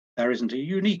mean that there isn't a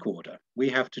unique order. We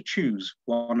have to choose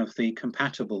one of the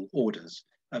compatible orders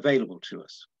available to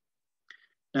us.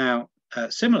 Now,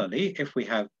 similarly, if we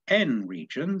have n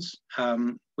regions,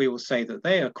 we will say that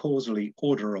they are causally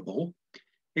orderable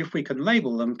if we can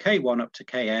label them K1 up to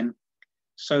Kn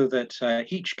so that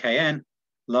each Kn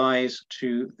lies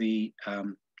to the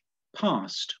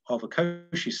past of a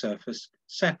Cauchy surface,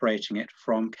 separating it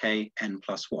from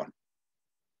Kn+1.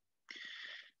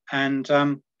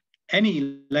 And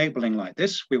any labeling like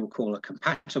this, we will call a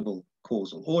compatible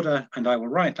causal order, and I will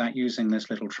write that using this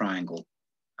little triangle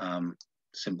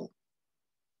symbol.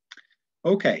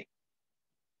 Okay.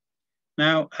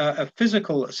 Now, a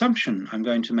physical assumption I'm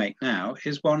going to make now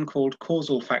is one called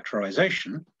causal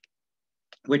factorization,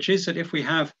 which is that if we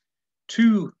have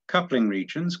two coupling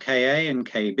regions, Ka and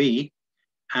Kb,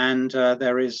 and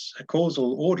there is a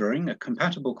causal ordering, a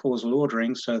compatible causal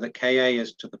ordering, so that Ka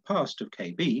is to the past of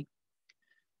Kb,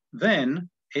 then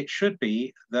it should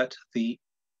be that the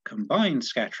combined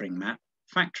scattering map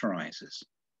factorizes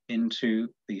into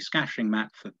the scattering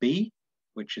map for B,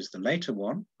 which is the later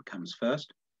one, comes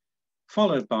first,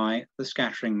 followed by the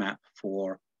scattering map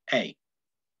for A.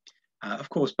 Of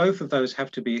course, both of those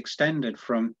have to be extended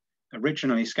from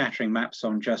originally scattering maps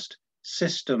on just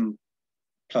system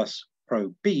plus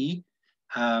probe B,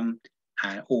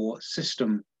 or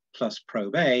system plus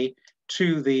probe A,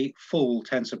 to the full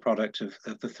tensor product of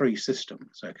the three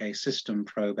systems, okay, system,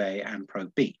 probe A, and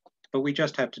probe B. But we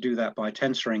just have to do that by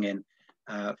tensoring in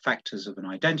factors of an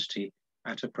identity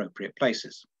at appropriate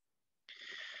places.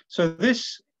 So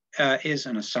this is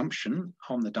an assumption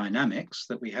on the dynamics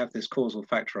that we have this causal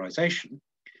factorization,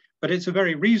 but it's a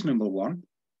very reasonable one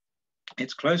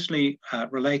It's closely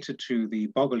related to the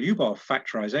Bogoliubov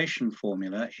factorization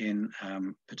formula in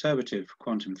perturbative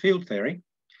quantum field theory,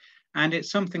 and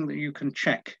it's something that you can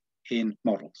check in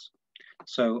models.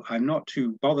 So I'm not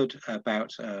too bothered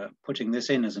about putting this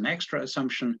in as an extra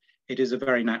assumption. It is a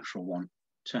very natural one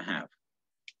to have.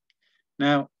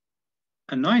 Now,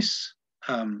 a nice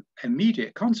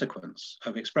immediate consequence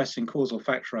of expressing causal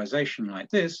factorization like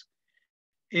this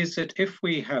is that if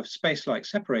we have space-like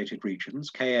separated regions,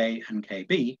 Ka and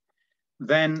Kb,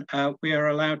 then we are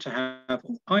allowed to have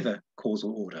either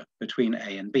causal order between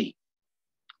A and B,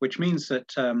 which means that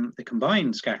the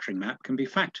combined scattering map can be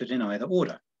factored in either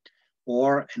order.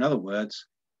 Or, in other words,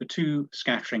 the two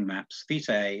scattering maps,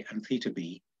 theta A and theta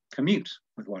B, commute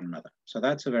with one another. So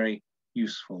that's a very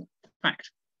useful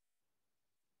fact.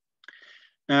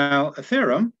 Now, a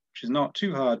theorem, which is not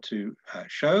too hard to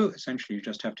show, essentially you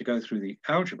just have to go through the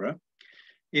algebra,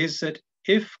 is that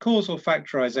if causal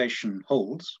factorization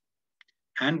holds,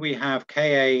 and we have Ka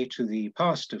to the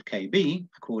past of Kb,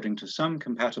 according to some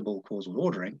compatible causal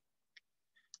ordering,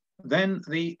 then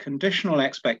the conditional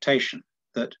expectation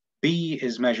that B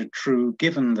is measured true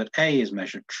given that A is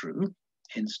measured true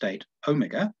in state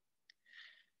omega,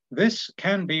 this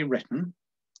can be written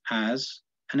as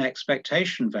an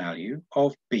expectation value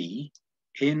of B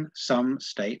in some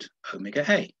state omega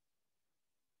A.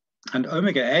 And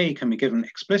omega A can be given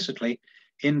explicitly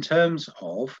in terms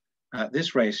of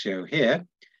this ratio here.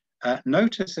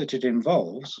 Notice that it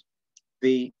involves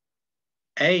the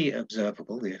A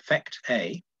observable, the effect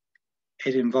A.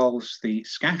 It involves the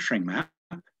scattering map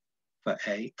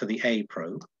for the A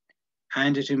probe,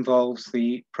 and it involves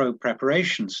the probe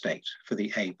preparation state for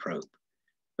the A probe.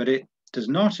 But it does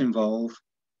not involve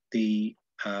the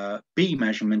B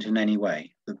measurement in any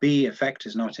way. The B effect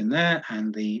is not in there,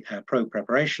 and the probe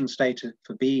preparation state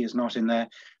for B is not in there,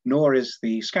 nor is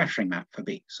the scattering map for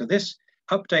B. So this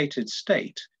updated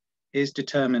state is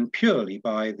determined purely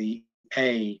by the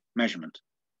A measurement.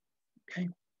 Okay.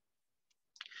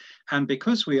 And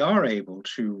because we are able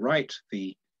to write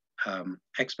the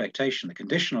expectation, the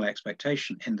conditional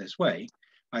expectation in this way,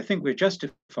 I think we're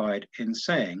justified in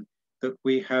saying that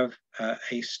we have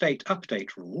a state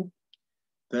update rule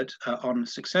that on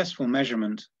successful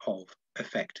measurement of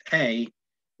effect A,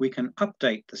 we can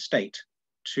update the state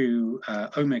to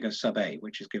omega sub A,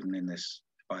 which is given in this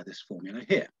by this formula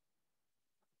here.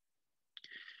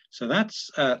 So that's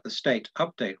the state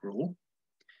update rule.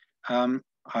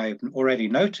 I've already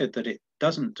noted that it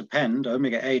doesn't depend,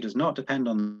 omega A does not depend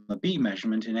on the B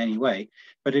measurement in any way,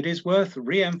 but it is worth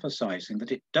re-emphasizing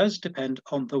that it does depend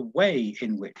on the way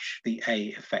in which the A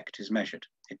effect is measured.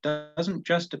 It doesn't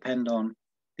just depend on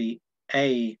the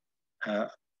A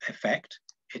effect,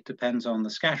 it depends on the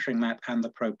scattering map and the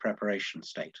probe preparation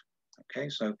state. Okay,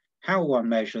 so how one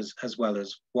measures as well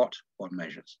as what one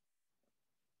measures.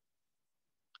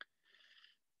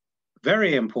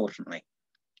 Very importantly,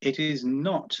 it is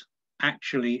not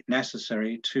actually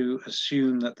necessary to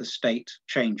assume that the state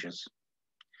changes.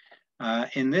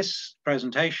 In this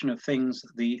presentation of things,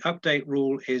 the update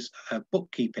rule is a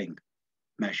bookkeeping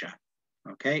measure.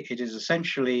 Okay, it is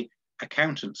essentially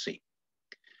accountancy,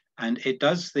 and it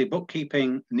does the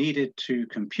bookkeeping needed to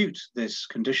compute this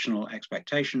conditional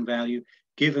expectation value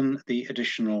given the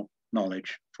additional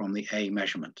knowledge from the A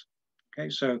measurement. Okay,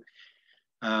 so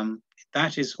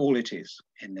that is all it is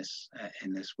in this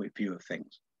view of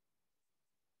things.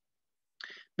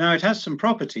 Now it has some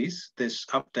properties, this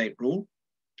update rule,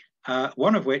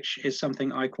 one of which is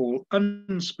something I call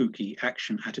unspooky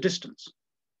action at a distance.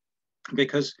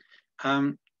 Because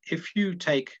if you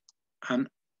take an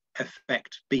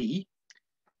effect B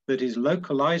that is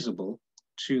localizable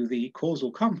to the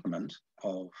causal complement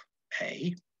of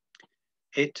A,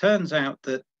 it turns out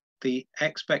that the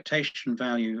expectation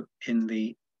value in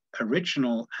the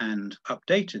original and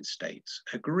updated states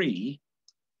agree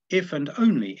if and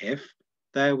only if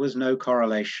there was no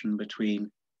correlation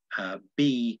between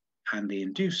B and the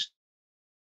induced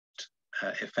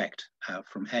effect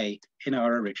from A in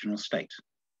our original state.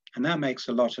 And that makes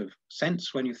a lot of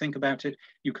sense when you think about it.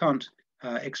 You can't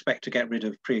expect to get rid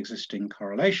of pre-existing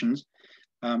correlations.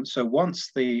 So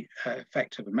once the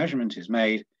effect of a measurement is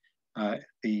made,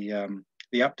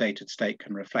 the updated state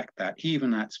can reflect that,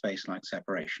 even at space-like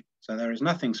separation. So there is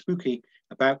nothing spooky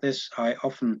about this. I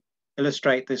often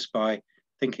illustrate this by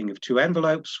thinking of two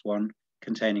envelopes, one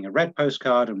containing a red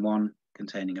postcard and one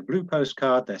containing a blue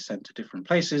postcard. They're sent to different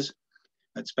places.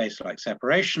 At space-like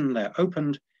separation, they're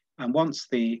opened. And once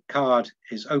the card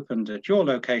is opened at your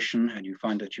location and you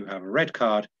find that you have a red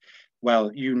card,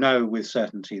 well, you know with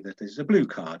certainty that there's a blue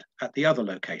card at the other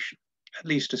location, at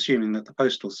least assuming that the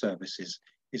postal service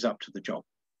is up to the job.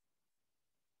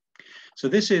 So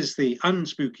this is the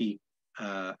unspooky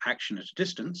action at a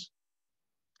distance.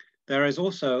 There is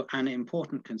also an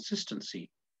important consistency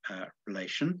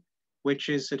relation, which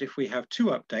is that if we have two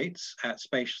updates at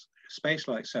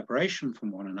spacelike separation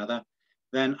from one another,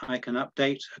 then I can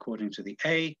update according to the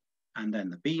A and then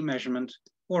the B measurement,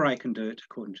 or I can do it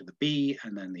according to the B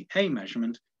and then the A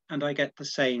measurement, and I get the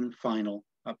same final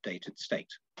updated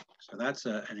state. So that's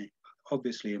an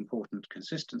obviously important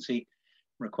consistency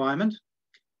requirement.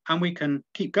 And we can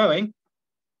keep going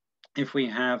if we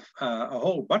have a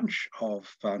whole bunch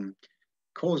of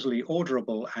causally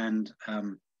orderable and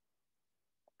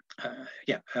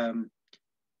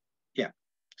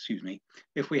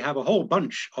if we have a whole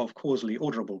bunch of causally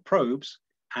orderable probes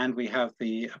and we have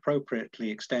the appropriately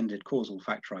extended causal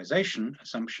factorization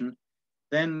assumption,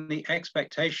 then the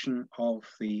expectation of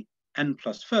the n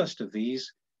plus first of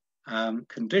these,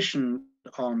 conditioned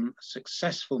on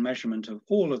successful measurement of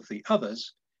all of the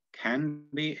others, can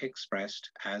be expressed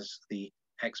as the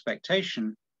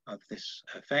expectation of this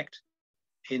effect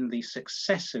in the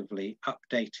successively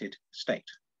updated state,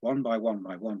 one by one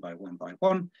by one by one by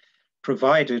one,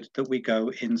 provided that we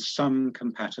go in some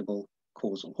compatible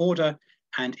causal order,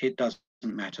 and it doesn't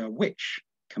matter which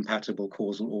compatible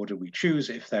causal order we choose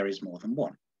if there is more than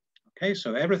one. Okay,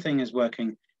 so everything is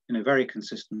working in a very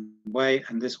consistent way,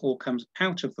 and this all comes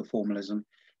out of the formalism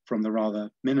from the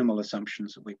rather minimal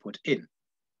assumptions that we put in.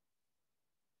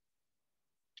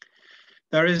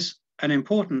 There is an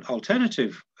important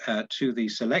alternative to the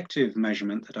selective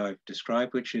measurement that I've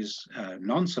described, which is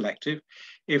non-selective.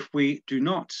 If we do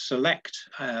not select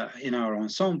in our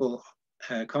ensemble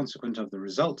consequent of the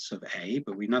results of A,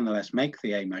 but we nonetheless make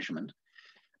the A measurement,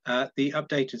 the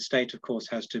updated state, of course,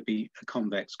 has to be a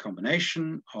convex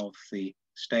combination of the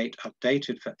state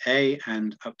updated for A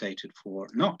and updated for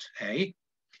not A.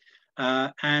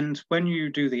 And when you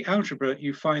do the algebra,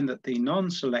 you find that the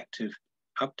non-selective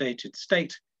updated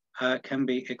state can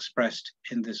be expressed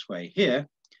in this way here.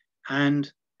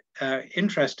 And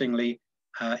interestingly,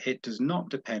 it does not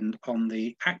depend on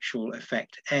the actual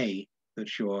effect A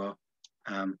that you're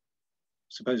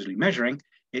supposedly measuring.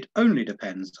 It only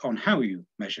depends on how you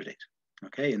measured it,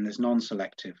 okay, in this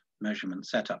non-selective measurement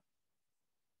setup.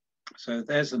 So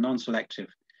there's the non-selective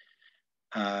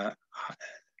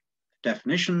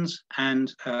definitions,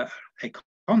 and a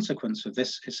consequence of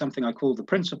this is something I call the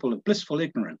principle of blissful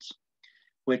ignorance,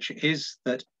 which is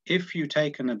that if you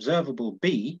take an observable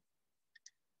B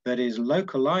that is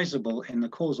localizable in the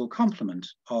causal complement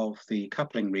of the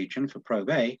coupling region for probe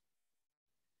A,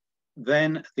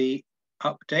 then the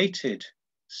updated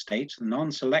state, the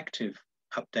non-selective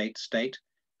update state,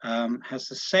 has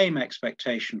the same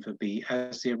expectation for B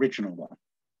as the original one.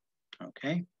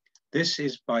 Okay, this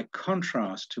is by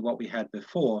contrast to what we had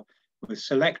before with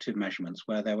selective measurements,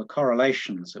 where there were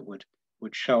correlations that would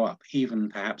show up, even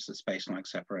perhaps at spacelike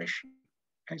separation.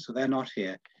 Okay, so they're not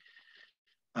here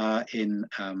in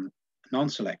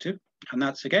non-selective, and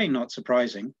that's again not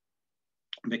surprising,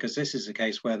 because this is a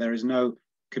case where there is no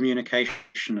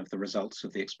communication of the results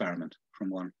of the experiment from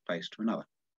one place to another.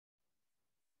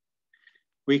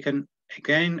 We can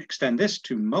again extend this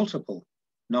to multiple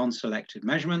non-selective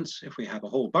measurements if we have a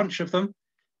whole bunch of them,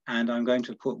 and I'm going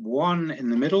to put one in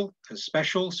the middle as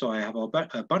special. So I have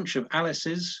a bunch of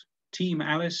Alice's, Team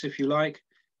Alice if you like.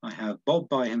 I have Bob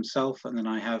by himself, and then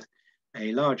I have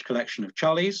a large collection of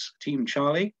Charlies, Team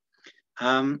Charlie,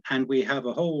 and we have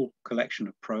a whole collection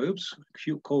of probes,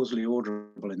 causally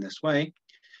orderable in this way.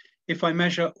 If I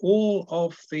measure all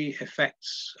of the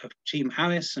effects of Team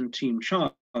Alice and Team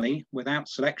Charlie without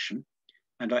selection,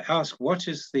 and I ask what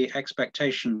is the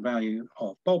expectation value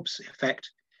of Bob's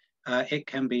effect, it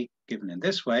can be given in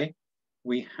this way.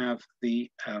 We have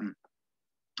the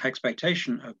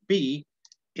expectation of B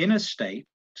in a state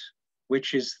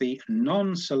which is the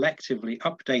non-selectively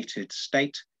updated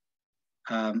state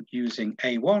using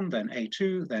A1, then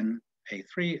A2, then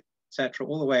A3, etc.,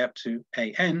 all the way up to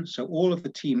AN. So all of the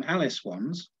Team Alice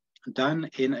ones done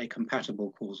in a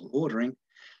compatible causal ordering.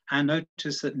 And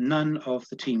notice that none of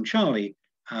the Team Charlie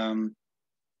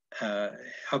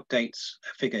updates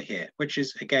figure here, which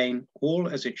is again all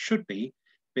as it should be,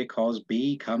 because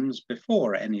B comes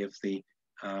before any of the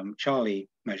Charlie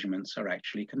measurements are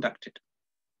actually conducted.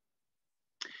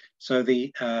 So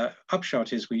the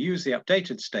upshot is we use the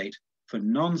updated state for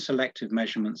non-selective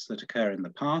measurements that occur in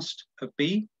the past of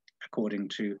B, according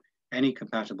to any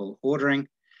compatible ordering,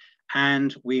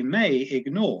 and we may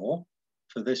ignore,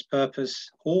 for this purpose,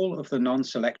 all of the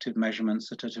non-selective measurements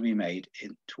that are to be made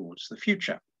towards the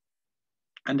future.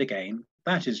 And again,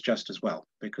 that is just as well,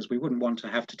 because we wouldn't want to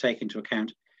have to take into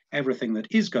account everything that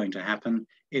is going to happen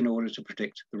in order to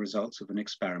predict the results of an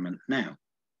experiment now.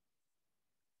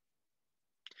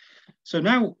 So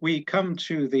now we come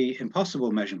to the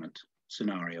impossible measurement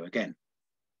scenario again.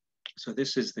 So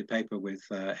this is the paper with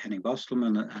Henning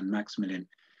Bostelmann and Maximilian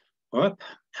Orp.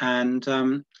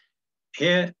 And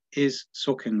here is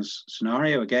Sorkin's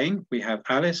scenario again. We have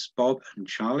Alice, Bob, and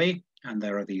Charlie, and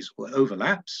there are these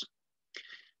overlaps.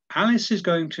 Alice is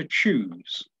going to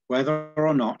choose whether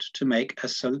or not to make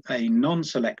a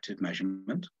non-selective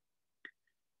measurement.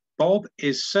 Bob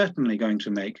is certainly going to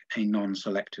make a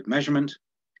non-selective measurement.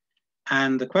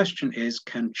 And the question is,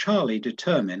 can Charlie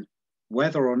determine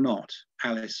whether or not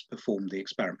Alice performed the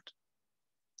experiment?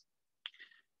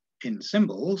 In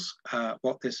symbols,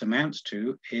 what this amounts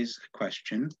to is a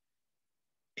question.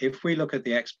 If we look at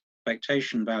the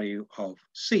expectation value of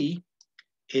C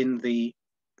in the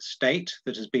state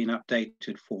that has been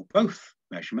updated for both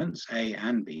measurements, A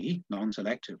and B,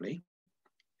 non-selectively,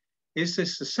 is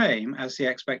this the same as the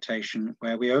expectation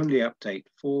where we only update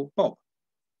for Bob?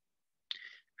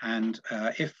 And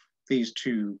if these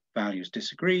two values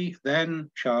disagree, then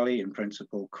Charlie, in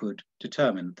principle, could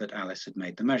determine that Alice had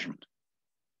made the measurement.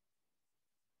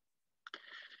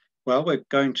 Well, we're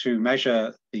going to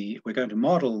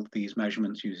model these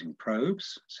measurements using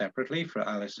probes separately for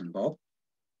Alice and Bob.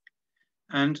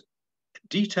 And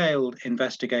detailed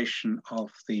investigation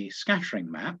of the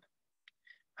scattering map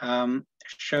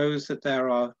shows that there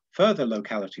are further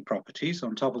locality properties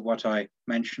on top of what I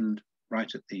mentioned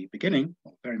right at the beginning,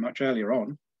 or very much earlier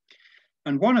on.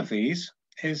 And one of these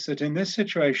is that in this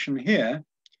situation here,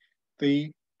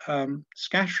 the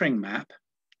scattering map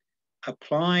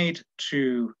applied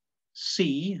to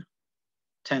C,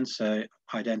 tensor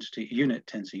identity unit,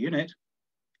 tensor unit,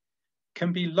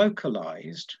 can be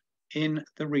localized in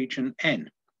the region N.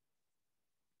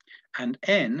 And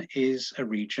N is a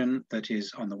region that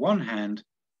is, on the one hand,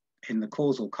 in the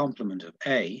causal complement of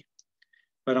A,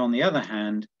 but on the other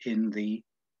hand, in the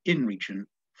in region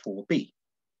for B.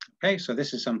 Okay, so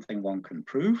this is something one can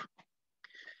prove.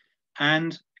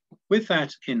 And with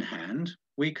that in hand,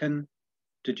 we can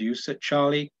deduce that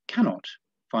Charlie cannot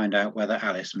find out whether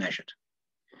Alice measured.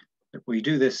 If we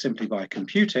do this simply by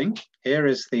computing, here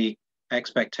is the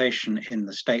expectation in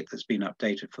the state that's been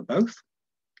updated for both.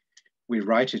 We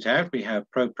write it out. We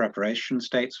have probe preparation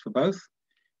states for both.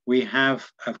 We have,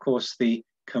 of course, the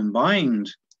combined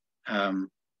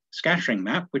scattering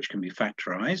map, which can be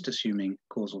factorized, assuming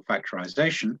causal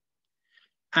factorization.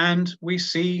 And we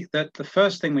see that the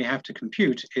first thing we have to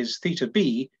compute is theta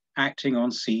b acting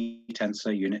on C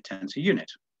tensor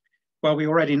unit. Well, we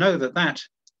already know that that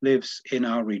lives in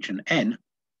our region N.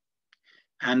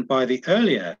 And by the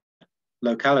earlier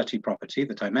locality property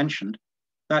that I mentioned,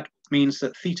 that means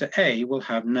that theta A will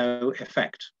have no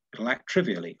effect. It'll act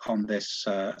trivially on this,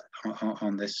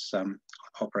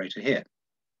 operator here.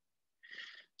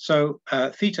 So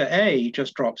theta A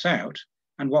just drops out,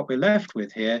 and what we're left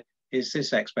with here is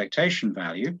this expectation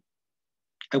value,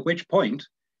 at which point,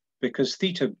 because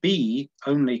theta B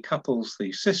only couples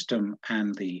the system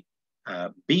and the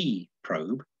B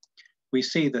probe, we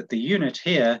see that the unit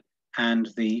here and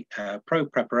the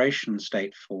probe preparation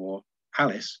state for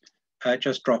Alice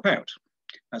just drop out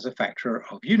as a factor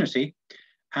of unity.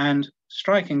 And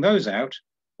striking those out,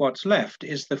 what's left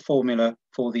is the formula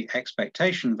for the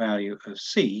expectation value of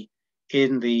C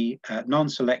in the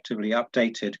non-selectively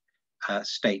updated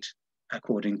state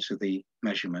according to the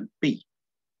measurement B.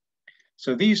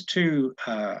 So these two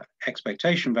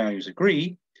expectation values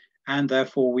agree, and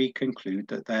therefore we conclude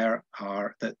that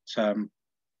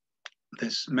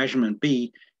this measurement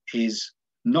B is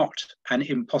not an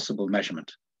impossible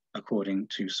measurement according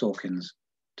to Sorkin's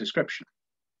description.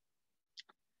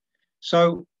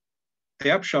 So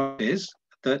the upshot is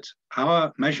that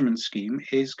our measurement scheme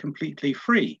is completely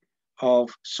free of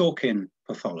Sorkin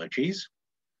pathologies.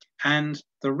 And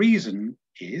the reason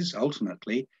is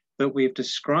ultimately that we've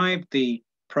described the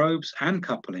probes and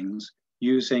couplings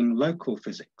using local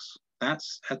physics.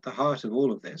 That's at the heart of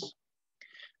all of this.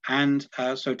 And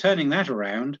so turning that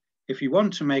around, if you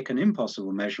want to make an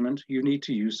impossible measurement, you need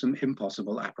to use some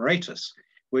impossible apparatus,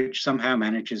 which somehow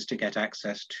manages to get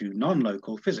access to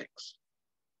non-local physics.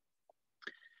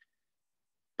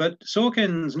 But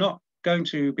Sorkin's not going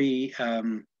to be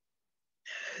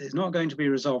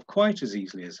resolved quite as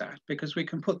easily as that, because we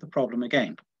can put the problem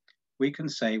again. We can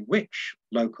say which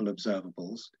local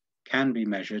observables can be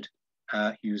measured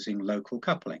using local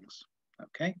couplings.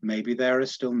 Okay, maybe there are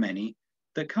still many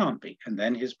that can't be, and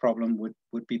then his problem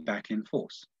would be back in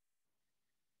force.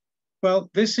 Well,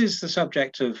 this is the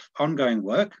subject of ongoing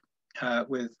work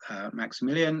with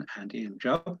Maximilian and Ian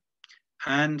Job,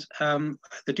 And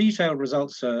the detailed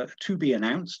results are to be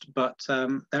announced, but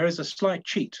there is a slight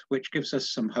cheat which gives us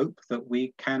some hope that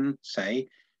we can say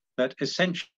that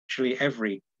essentially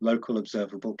every local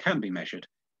observable can be measured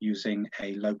using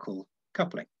a local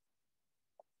coupling.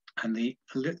 And the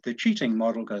cheating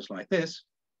model goes like this.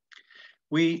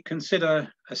 We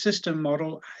consider a system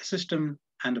model, a system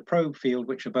and a probe field,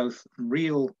 which are both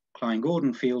real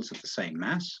Klein-Gordon fields of the same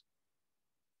mass.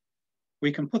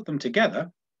 We can put them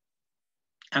together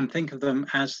and think of them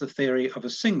as the theory of a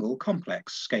single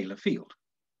complex scalar field.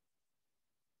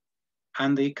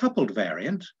 And the coupled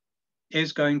variant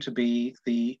is going to be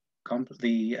the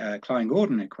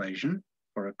Klein-Gordon equation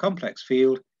for a complex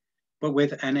field, but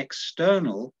with an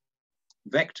external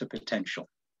vector potential,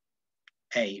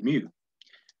 A mu.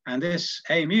 And this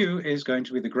A mu is going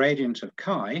to be the gradient of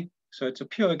chi, so it's a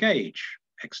pure gauge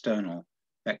external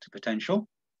vector potential.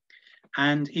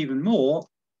 And even more,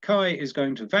 chi is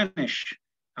going to vanish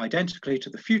identically to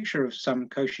the future of some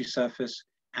Cauchy surface,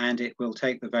 and it will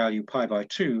take the value pi by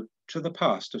 2 to the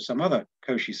past of some other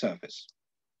Cauchy surface.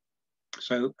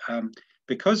 So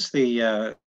because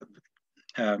the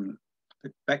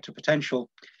vector potential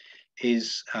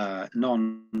is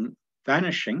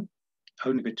non-vanishing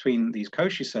only between these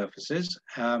Cauchy surfaces,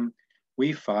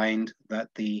 we find that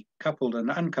the coupled and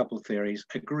uncoupled theories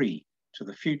agree to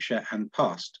the future and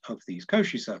past of these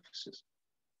Cauchy surfaces.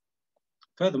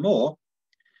 Furthermore,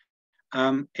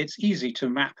 it's easy to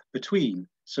map between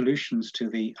solutions to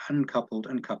the uncoupled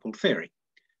and coupled theory.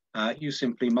 You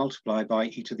simply multiply by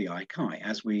e to the I chi,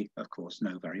 as we, of course,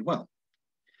 know very well.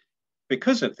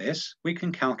 Because of this, we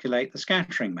can calculate the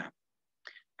scattering map.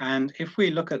 And if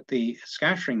we look at the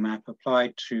scattering map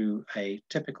applied to a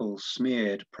typical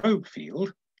smeared probe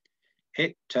field,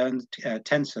 it turns,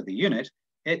 tensor the unit,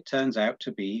 it turns out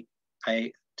to be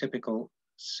a typical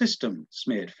system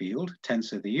smeared field,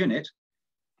 tensor the unit.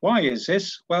 Why is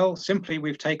this? Well, simply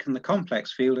we've taken the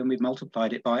complex field and we've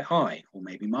multiplied it by I, or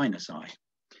maybe minus I.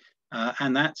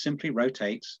 And that simply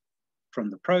rotates from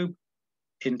the probe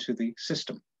into the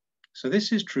system. So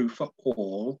this is true for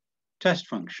all test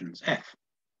functions, f.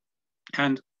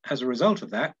 And as a result of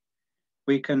that,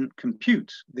 we can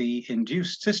compute the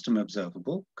induced system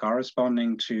observable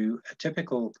corresponding to a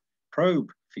typical probe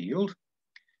field,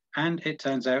 and it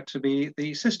turns out to be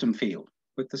the system field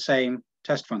with the same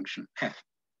test function, f.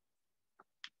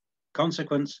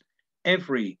 Consequence,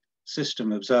 every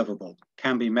system observable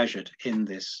can be measured in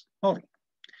this model.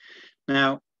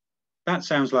 Now, that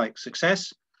sounds like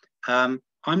success. I'm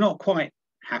not quite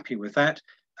happy with that,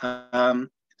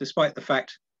 despite the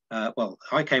fact, well,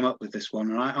 I came up with this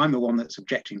one, and I'm the one that's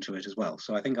objecting to it as well,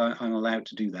 so I think I'm allowed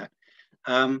to do that.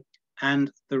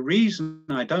 And the reason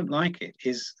I don't like it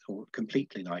is, or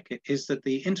completely like it, is that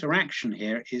the interaction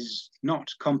here is not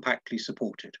compactly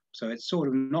supported. So it's sort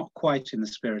of not quite in the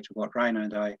spirit of what Rainer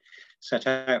and I set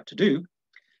out to do.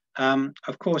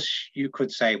 Of course, you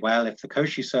could say, well, if the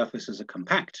Cauchy surfaces are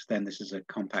compact, then this is a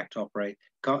compact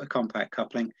compact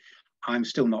coupling. I'm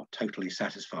still not totally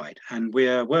satisfied. And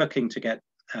we're working to get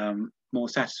more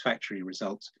satisfactory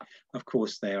results. Of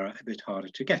course, they are a bit harder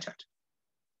to get at.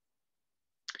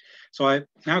 So I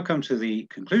now come to the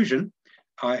conclusion.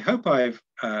 I hope I've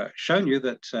shown you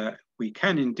that we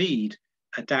can indeed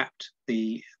adapt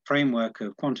the framework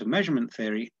of quantum measurement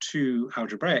theory to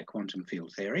algebraic quantum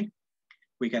field theory.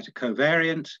 We get a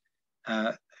covariant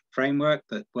framework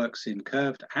that works in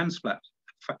curved and flat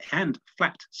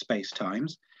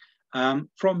spacetimes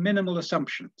from minimal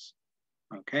assumptions.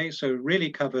 Okay, so it really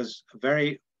covers a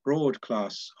very broad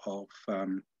class of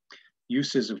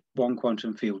uses of one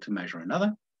quantum field to measure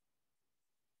another.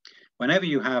 Whenever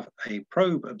you have a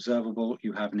probe observable,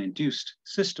 you have an induced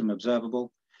system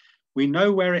observable. We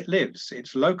know where it lives.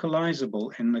 It's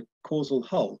localizable in the causal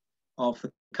hull of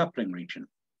the coupling region.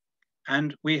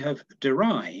 And we have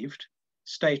derived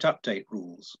state update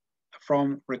rules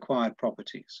from required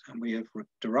properties. And we have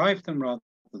derived them rather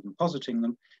than positing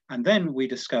them. And then we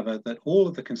discover that all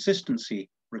of the consistency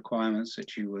requirements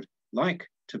that you would like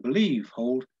to believe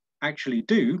hold actually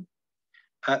do,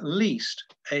 at least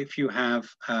if you have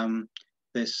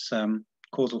this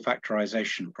causal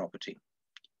factorization property.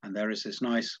 And there is this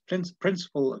nice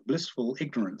principle of blissful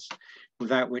ignorance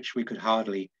without which we could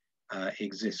hardly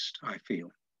exist, I feel.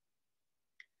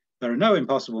 There are no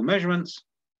impossible measurements,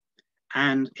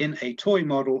 and in a toy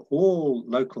model, all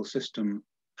local system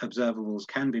observables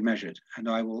can be measured. And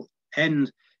I will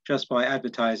end just by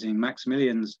advertising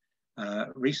Maximilian's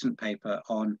recent paper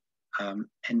on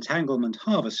entanglement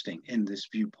harvesting in this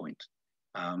viewpoint.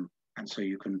 And so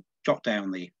you can jot down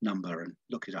the number and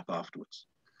look it up afterwards.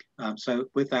 So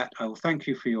with that, I will thank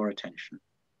you for your attention.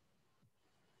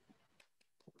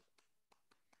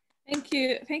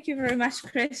 Thank you very much,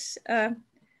 Chris, for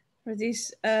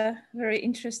this very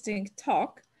interesting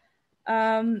talk.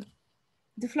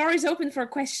 The floor is open for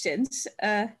questions.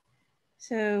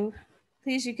 So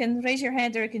please, you can raise your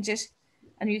hand or you can just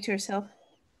unmute yourself.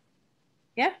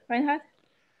 Yeah, Reinhard?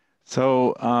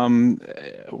 So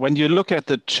when you look at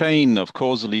the chain of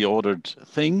causally ordered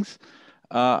things,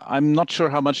 I'm not sure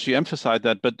how much you emphasize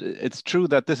that, but it's true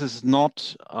that this is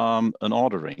not an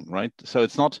ordering, right? So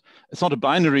it's not a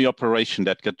binary operation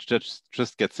that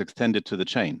just gets extended to the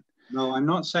chain. No, I'm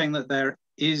not saying that there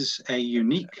is a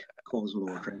unique causal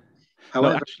ordering.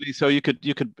 However, no, actually, so you could,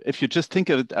 if you just think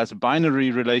of it as a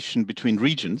binary relation between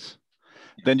regions,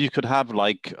 then you could have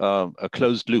like a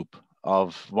closed loop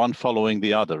of one following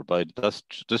the other by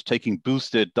just taking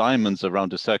boosted diamonds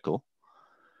around a circle.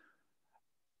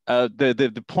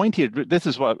 The point here, this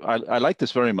is what I like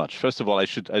this very much. First of all, I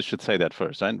should say that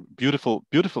first. And beautiful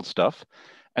stuff,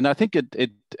 and I think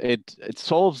it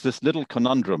solves this little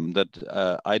conundrum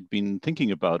that I'd been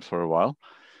thinking about for a while.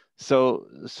 So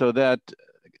that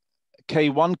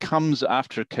K1 comes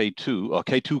after K2, or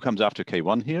K2 comes after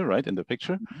K1 here, right, in the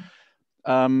picture.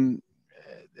 Mm-hmm.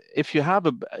 If you have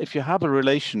a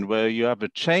relation where you have a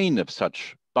chain of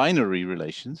such binary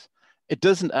relations, it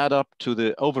doesn't add up to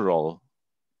the overall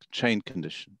chain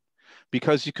condition,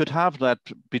 because you could have that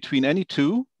between any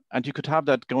two, and you could have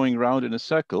that going around in a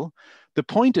circle. The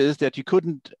point is that you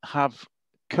couldn't have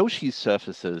Cauchy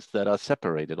surfaces that are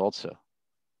separated also.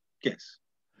 Yes.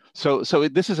 So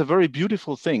this is a very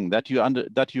beautiful thing that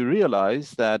you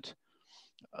realize that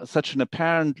such an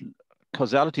apparent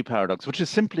causality paradox, which is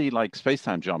simply like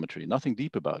space-time geometry, nothing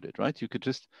deep about it, right? You could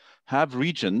just have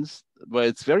regions where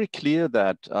it's very clear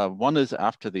that one is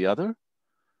after the other,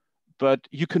 but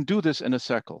you can do this in a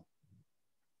circle.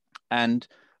 And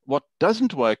what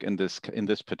doesn't work in this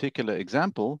particular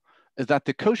example is that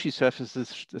the Cauchy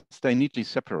surfaces stay neatly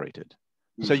separated.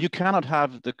 So you cannot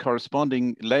have the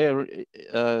corresponding layer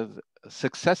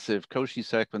successive Cauchy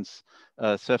sequence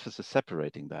surfaces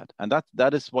separating that. And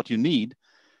that is what you need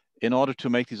in order to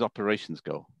make these operations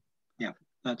go. Yeah,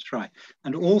 that's right.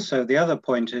 And also the other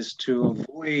point is to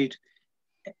avoid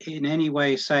in any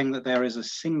way saying that there is a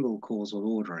single causal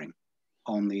ordering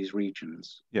on these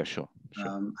regions. Yeah, sure.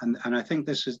 And I think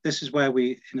this is where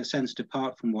we, in a sense,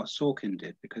 depart from what Sorkin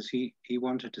did, because he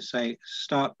wanted to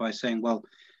start by saying, well,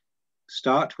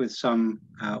 start with some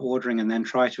ordering and then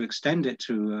try to extend it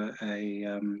to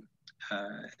a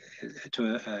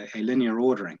linear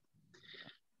ordering,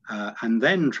 and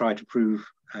then try to prove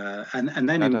and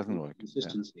then that doesn't work.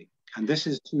 Consistency. Yeah. And this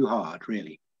is too hard,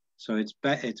 really. So it's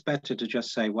better to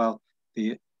just say, well,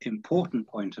 the important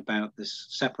point about this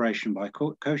separation by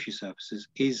Cauchy surfaces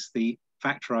is the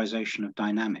factorization of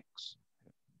dynamics.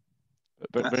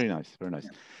 Very nice, very nice.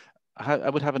 Yeah. I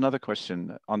would have another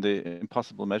question on the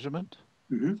impossible measurement.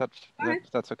 Mm-hmm.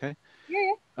 That's okay?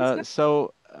 Yeah.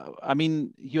 So, I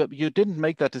mean, you didn't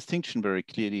make that distinction very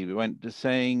clearly. We went to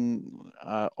saying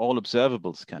all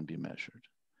observables can be measured.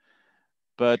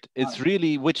 But it's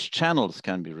really which channels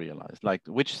can be realized, like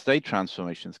which state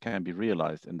transformations can be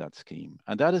realized in that scheme.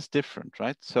 And that is different,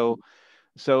 right? So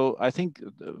I think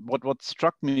what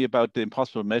struck me about the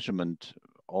impossible measurement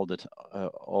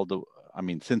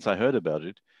since I heard about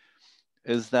it,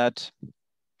 is that,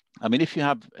 I mean, if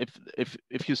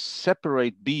you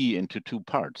separate B into two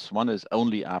parts, one is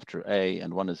only after A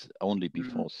and one is only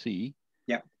before C.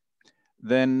 Yeah.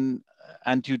 Then,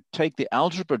 and you take the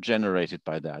algebra generated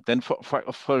by that, then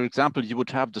for example, you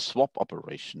would have the swap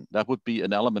operation. That would be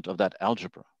an element of that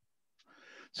algebra.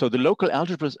 So the local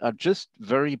algebras are just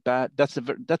very bad. That's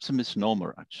a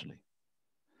misnomer, actually.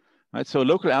 Right? So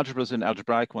local algebras in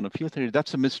algebraic quantum field theory,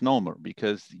 that's a misnomer,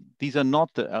 because these are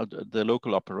not the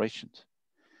local operations.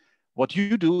 What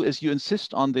you do is you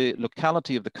insist on the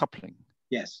locality of the coupling.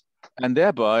 Yes. And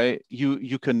thereby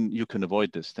you can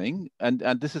avoid this thing. And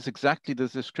this is exactly the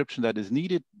description that is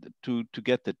needed to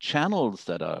get the channels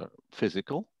that are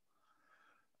physical.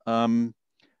 So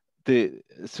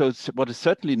what is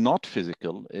certainly not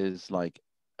physical is like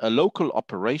a local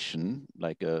operation,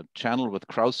 like a channel with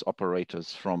Krauss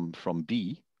operators from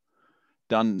B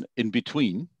done in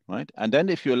between, right? And then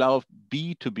if you allow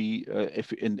B to be,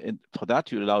 for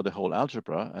that you allow the whole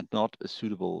algebra and not a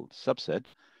suitable subset,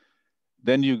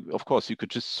 then of course you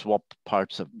could just swap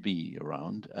parts of B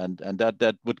around, and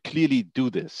that would clearly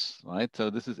do this, right?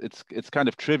 So it's kind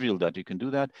of trivial that you can do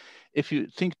that. If you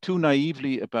think too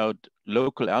naively about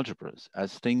local algebras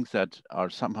as things that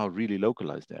are somehow really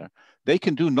localized there, they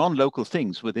can do non-local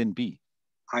things within B.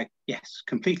 Yes,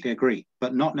 completely agree,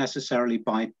 but not necessarily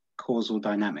by causal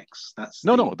dynamics. That's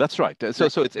no, that's right.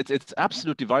 So it's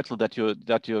absolutely vital that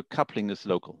your coupling is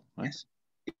local, right?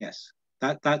 Yes,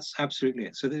 that's absolutely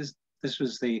it. So this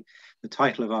was the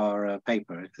title of our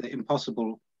paper.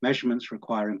 Impossible measurements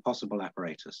require impossible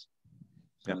apparatus.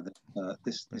 So yeah.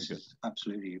 This is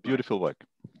absolutely beautiful work.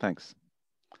 Thanks.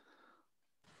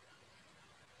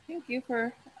 Thank you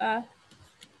for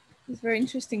these very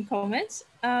interesting comments.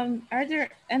 Are there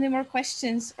any more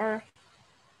questions or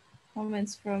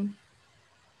comments from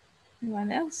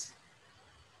anyone else?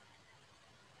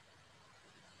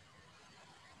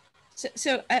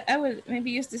 So I will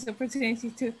maybe use this opportunity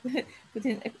to put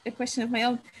in a question of my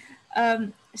own.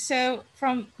 So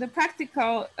from the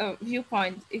practical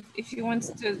viewpoint, if you want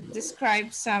to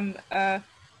describe some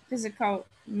physical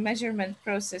measurement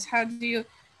process, how do you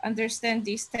understand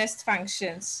these test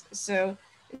functions? So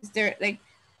is there like,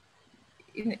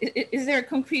 is there a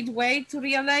concrete way to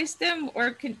realize them,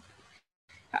 or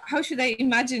how should I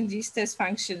imagine these test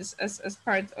functions as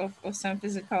part of some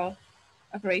physical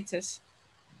apparatus?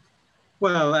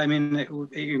 Well, I mean,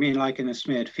 you mean like in a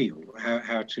smeared field,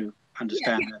 how to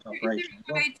understand that operation? Is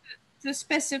there a way to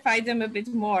specify them a bit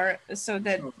more so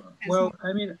that... Well,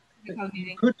 I mean,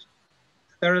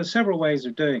 there are several ways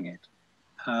of doing it.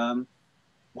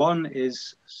 One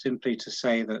is simply to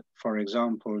say that, for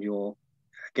example, you're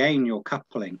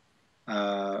coupling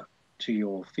to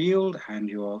your field, and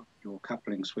your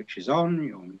coupling switches on.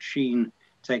 Your machine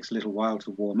takes a little while to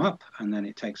warm up, and then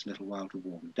it takes a little while to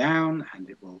warm down, and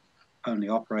it will only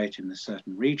operate in a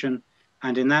certain region.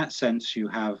 And in that sense, you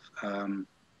have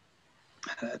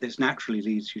this naturally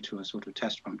leads you to a sort of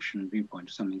test function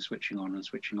viewpoint, something switching on and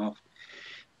switching off.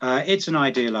 It's an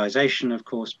idealization, of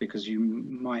course, because you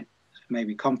might,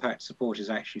 maybe compact support is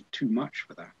actually too much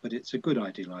for that, but it's a good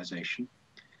idealization.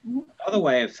 Another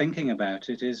way of thinking about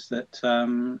it is that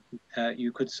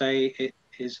you could say it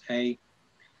is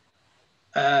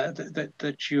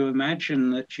that you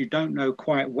imagine that you don't know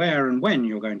quite where and when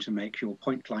you're going to make your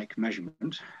point-like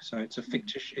measurement. So it's a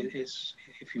fictitious, it is,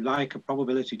 if you like, a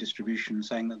probability distribution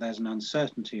saying that there's an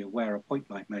uncertainty of where a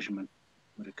point-like measurement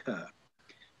would occur.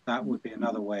 That would be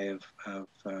another way of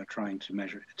trying to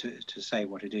measure, to say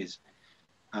what it is.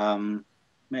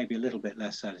 Maybe a little bit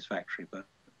less satisfactory, but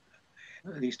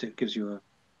at least it gives you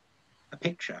a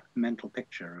picture, a mental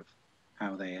picture of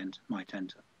how they might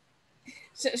enter.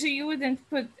 So you wouldn't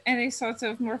put any sort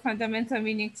of more fundamental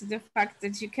meaning to the fact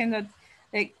that you cannot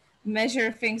like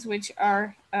measure things which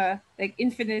are like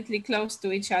infinitely close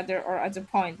to each other or at a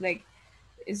point, like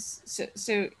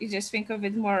so you just think of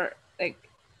it more like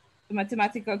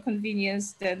mathematical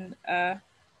convenience than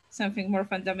something more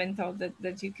fundamental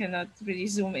that you cannot really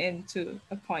zoom in to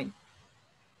a point.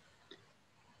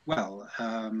 Well,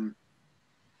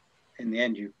 in the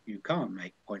end, you can't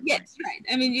make point. Yes, right.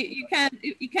 I mean,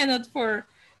 you cannot for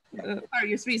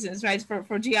various reasons, right?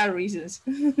 For GR reasons.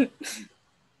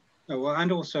 Well,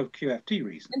 and also QFT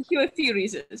reasons. And QFT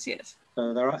reasons, yes.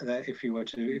 So if you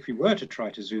were to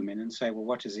try to zoom in and say, well,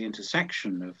 what is the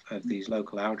intersection of these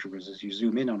local algebras as you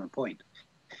zoom in on a point,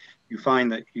 you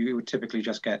find that you would typically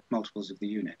just get multiples of the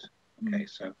unit. Okay,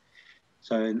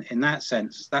 so in that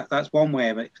sense, that's one way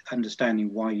of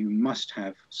understanding why you must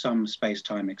have some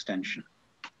space-time extension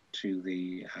to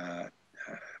the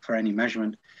for any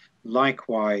measurement.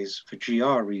 Likewise, for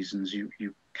GR reasons,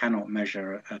 you cannot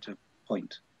measure at a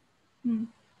point.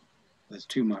 There's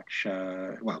too much,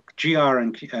 well, GR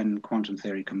and quantum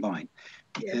theory combined.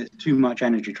 Too much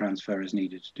energy transfer is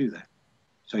needed to do that.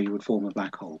 So you would form a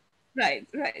black hole. Right,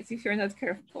 if you're not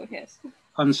careful, yes.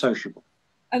 Unsociable.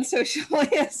 Unsociable,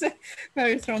 yes,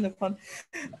 very thrown upon.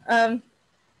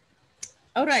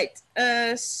 All right,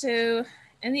 so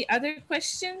any other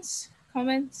questions,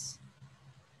 comments?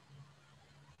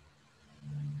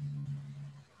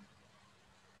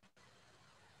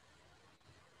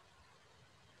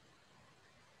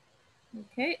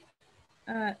 Okay,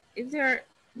 if there are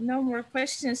no more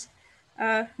questions,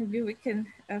 maybe we can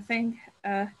thank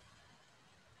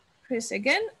Chris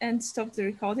again and stop the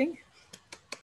recording.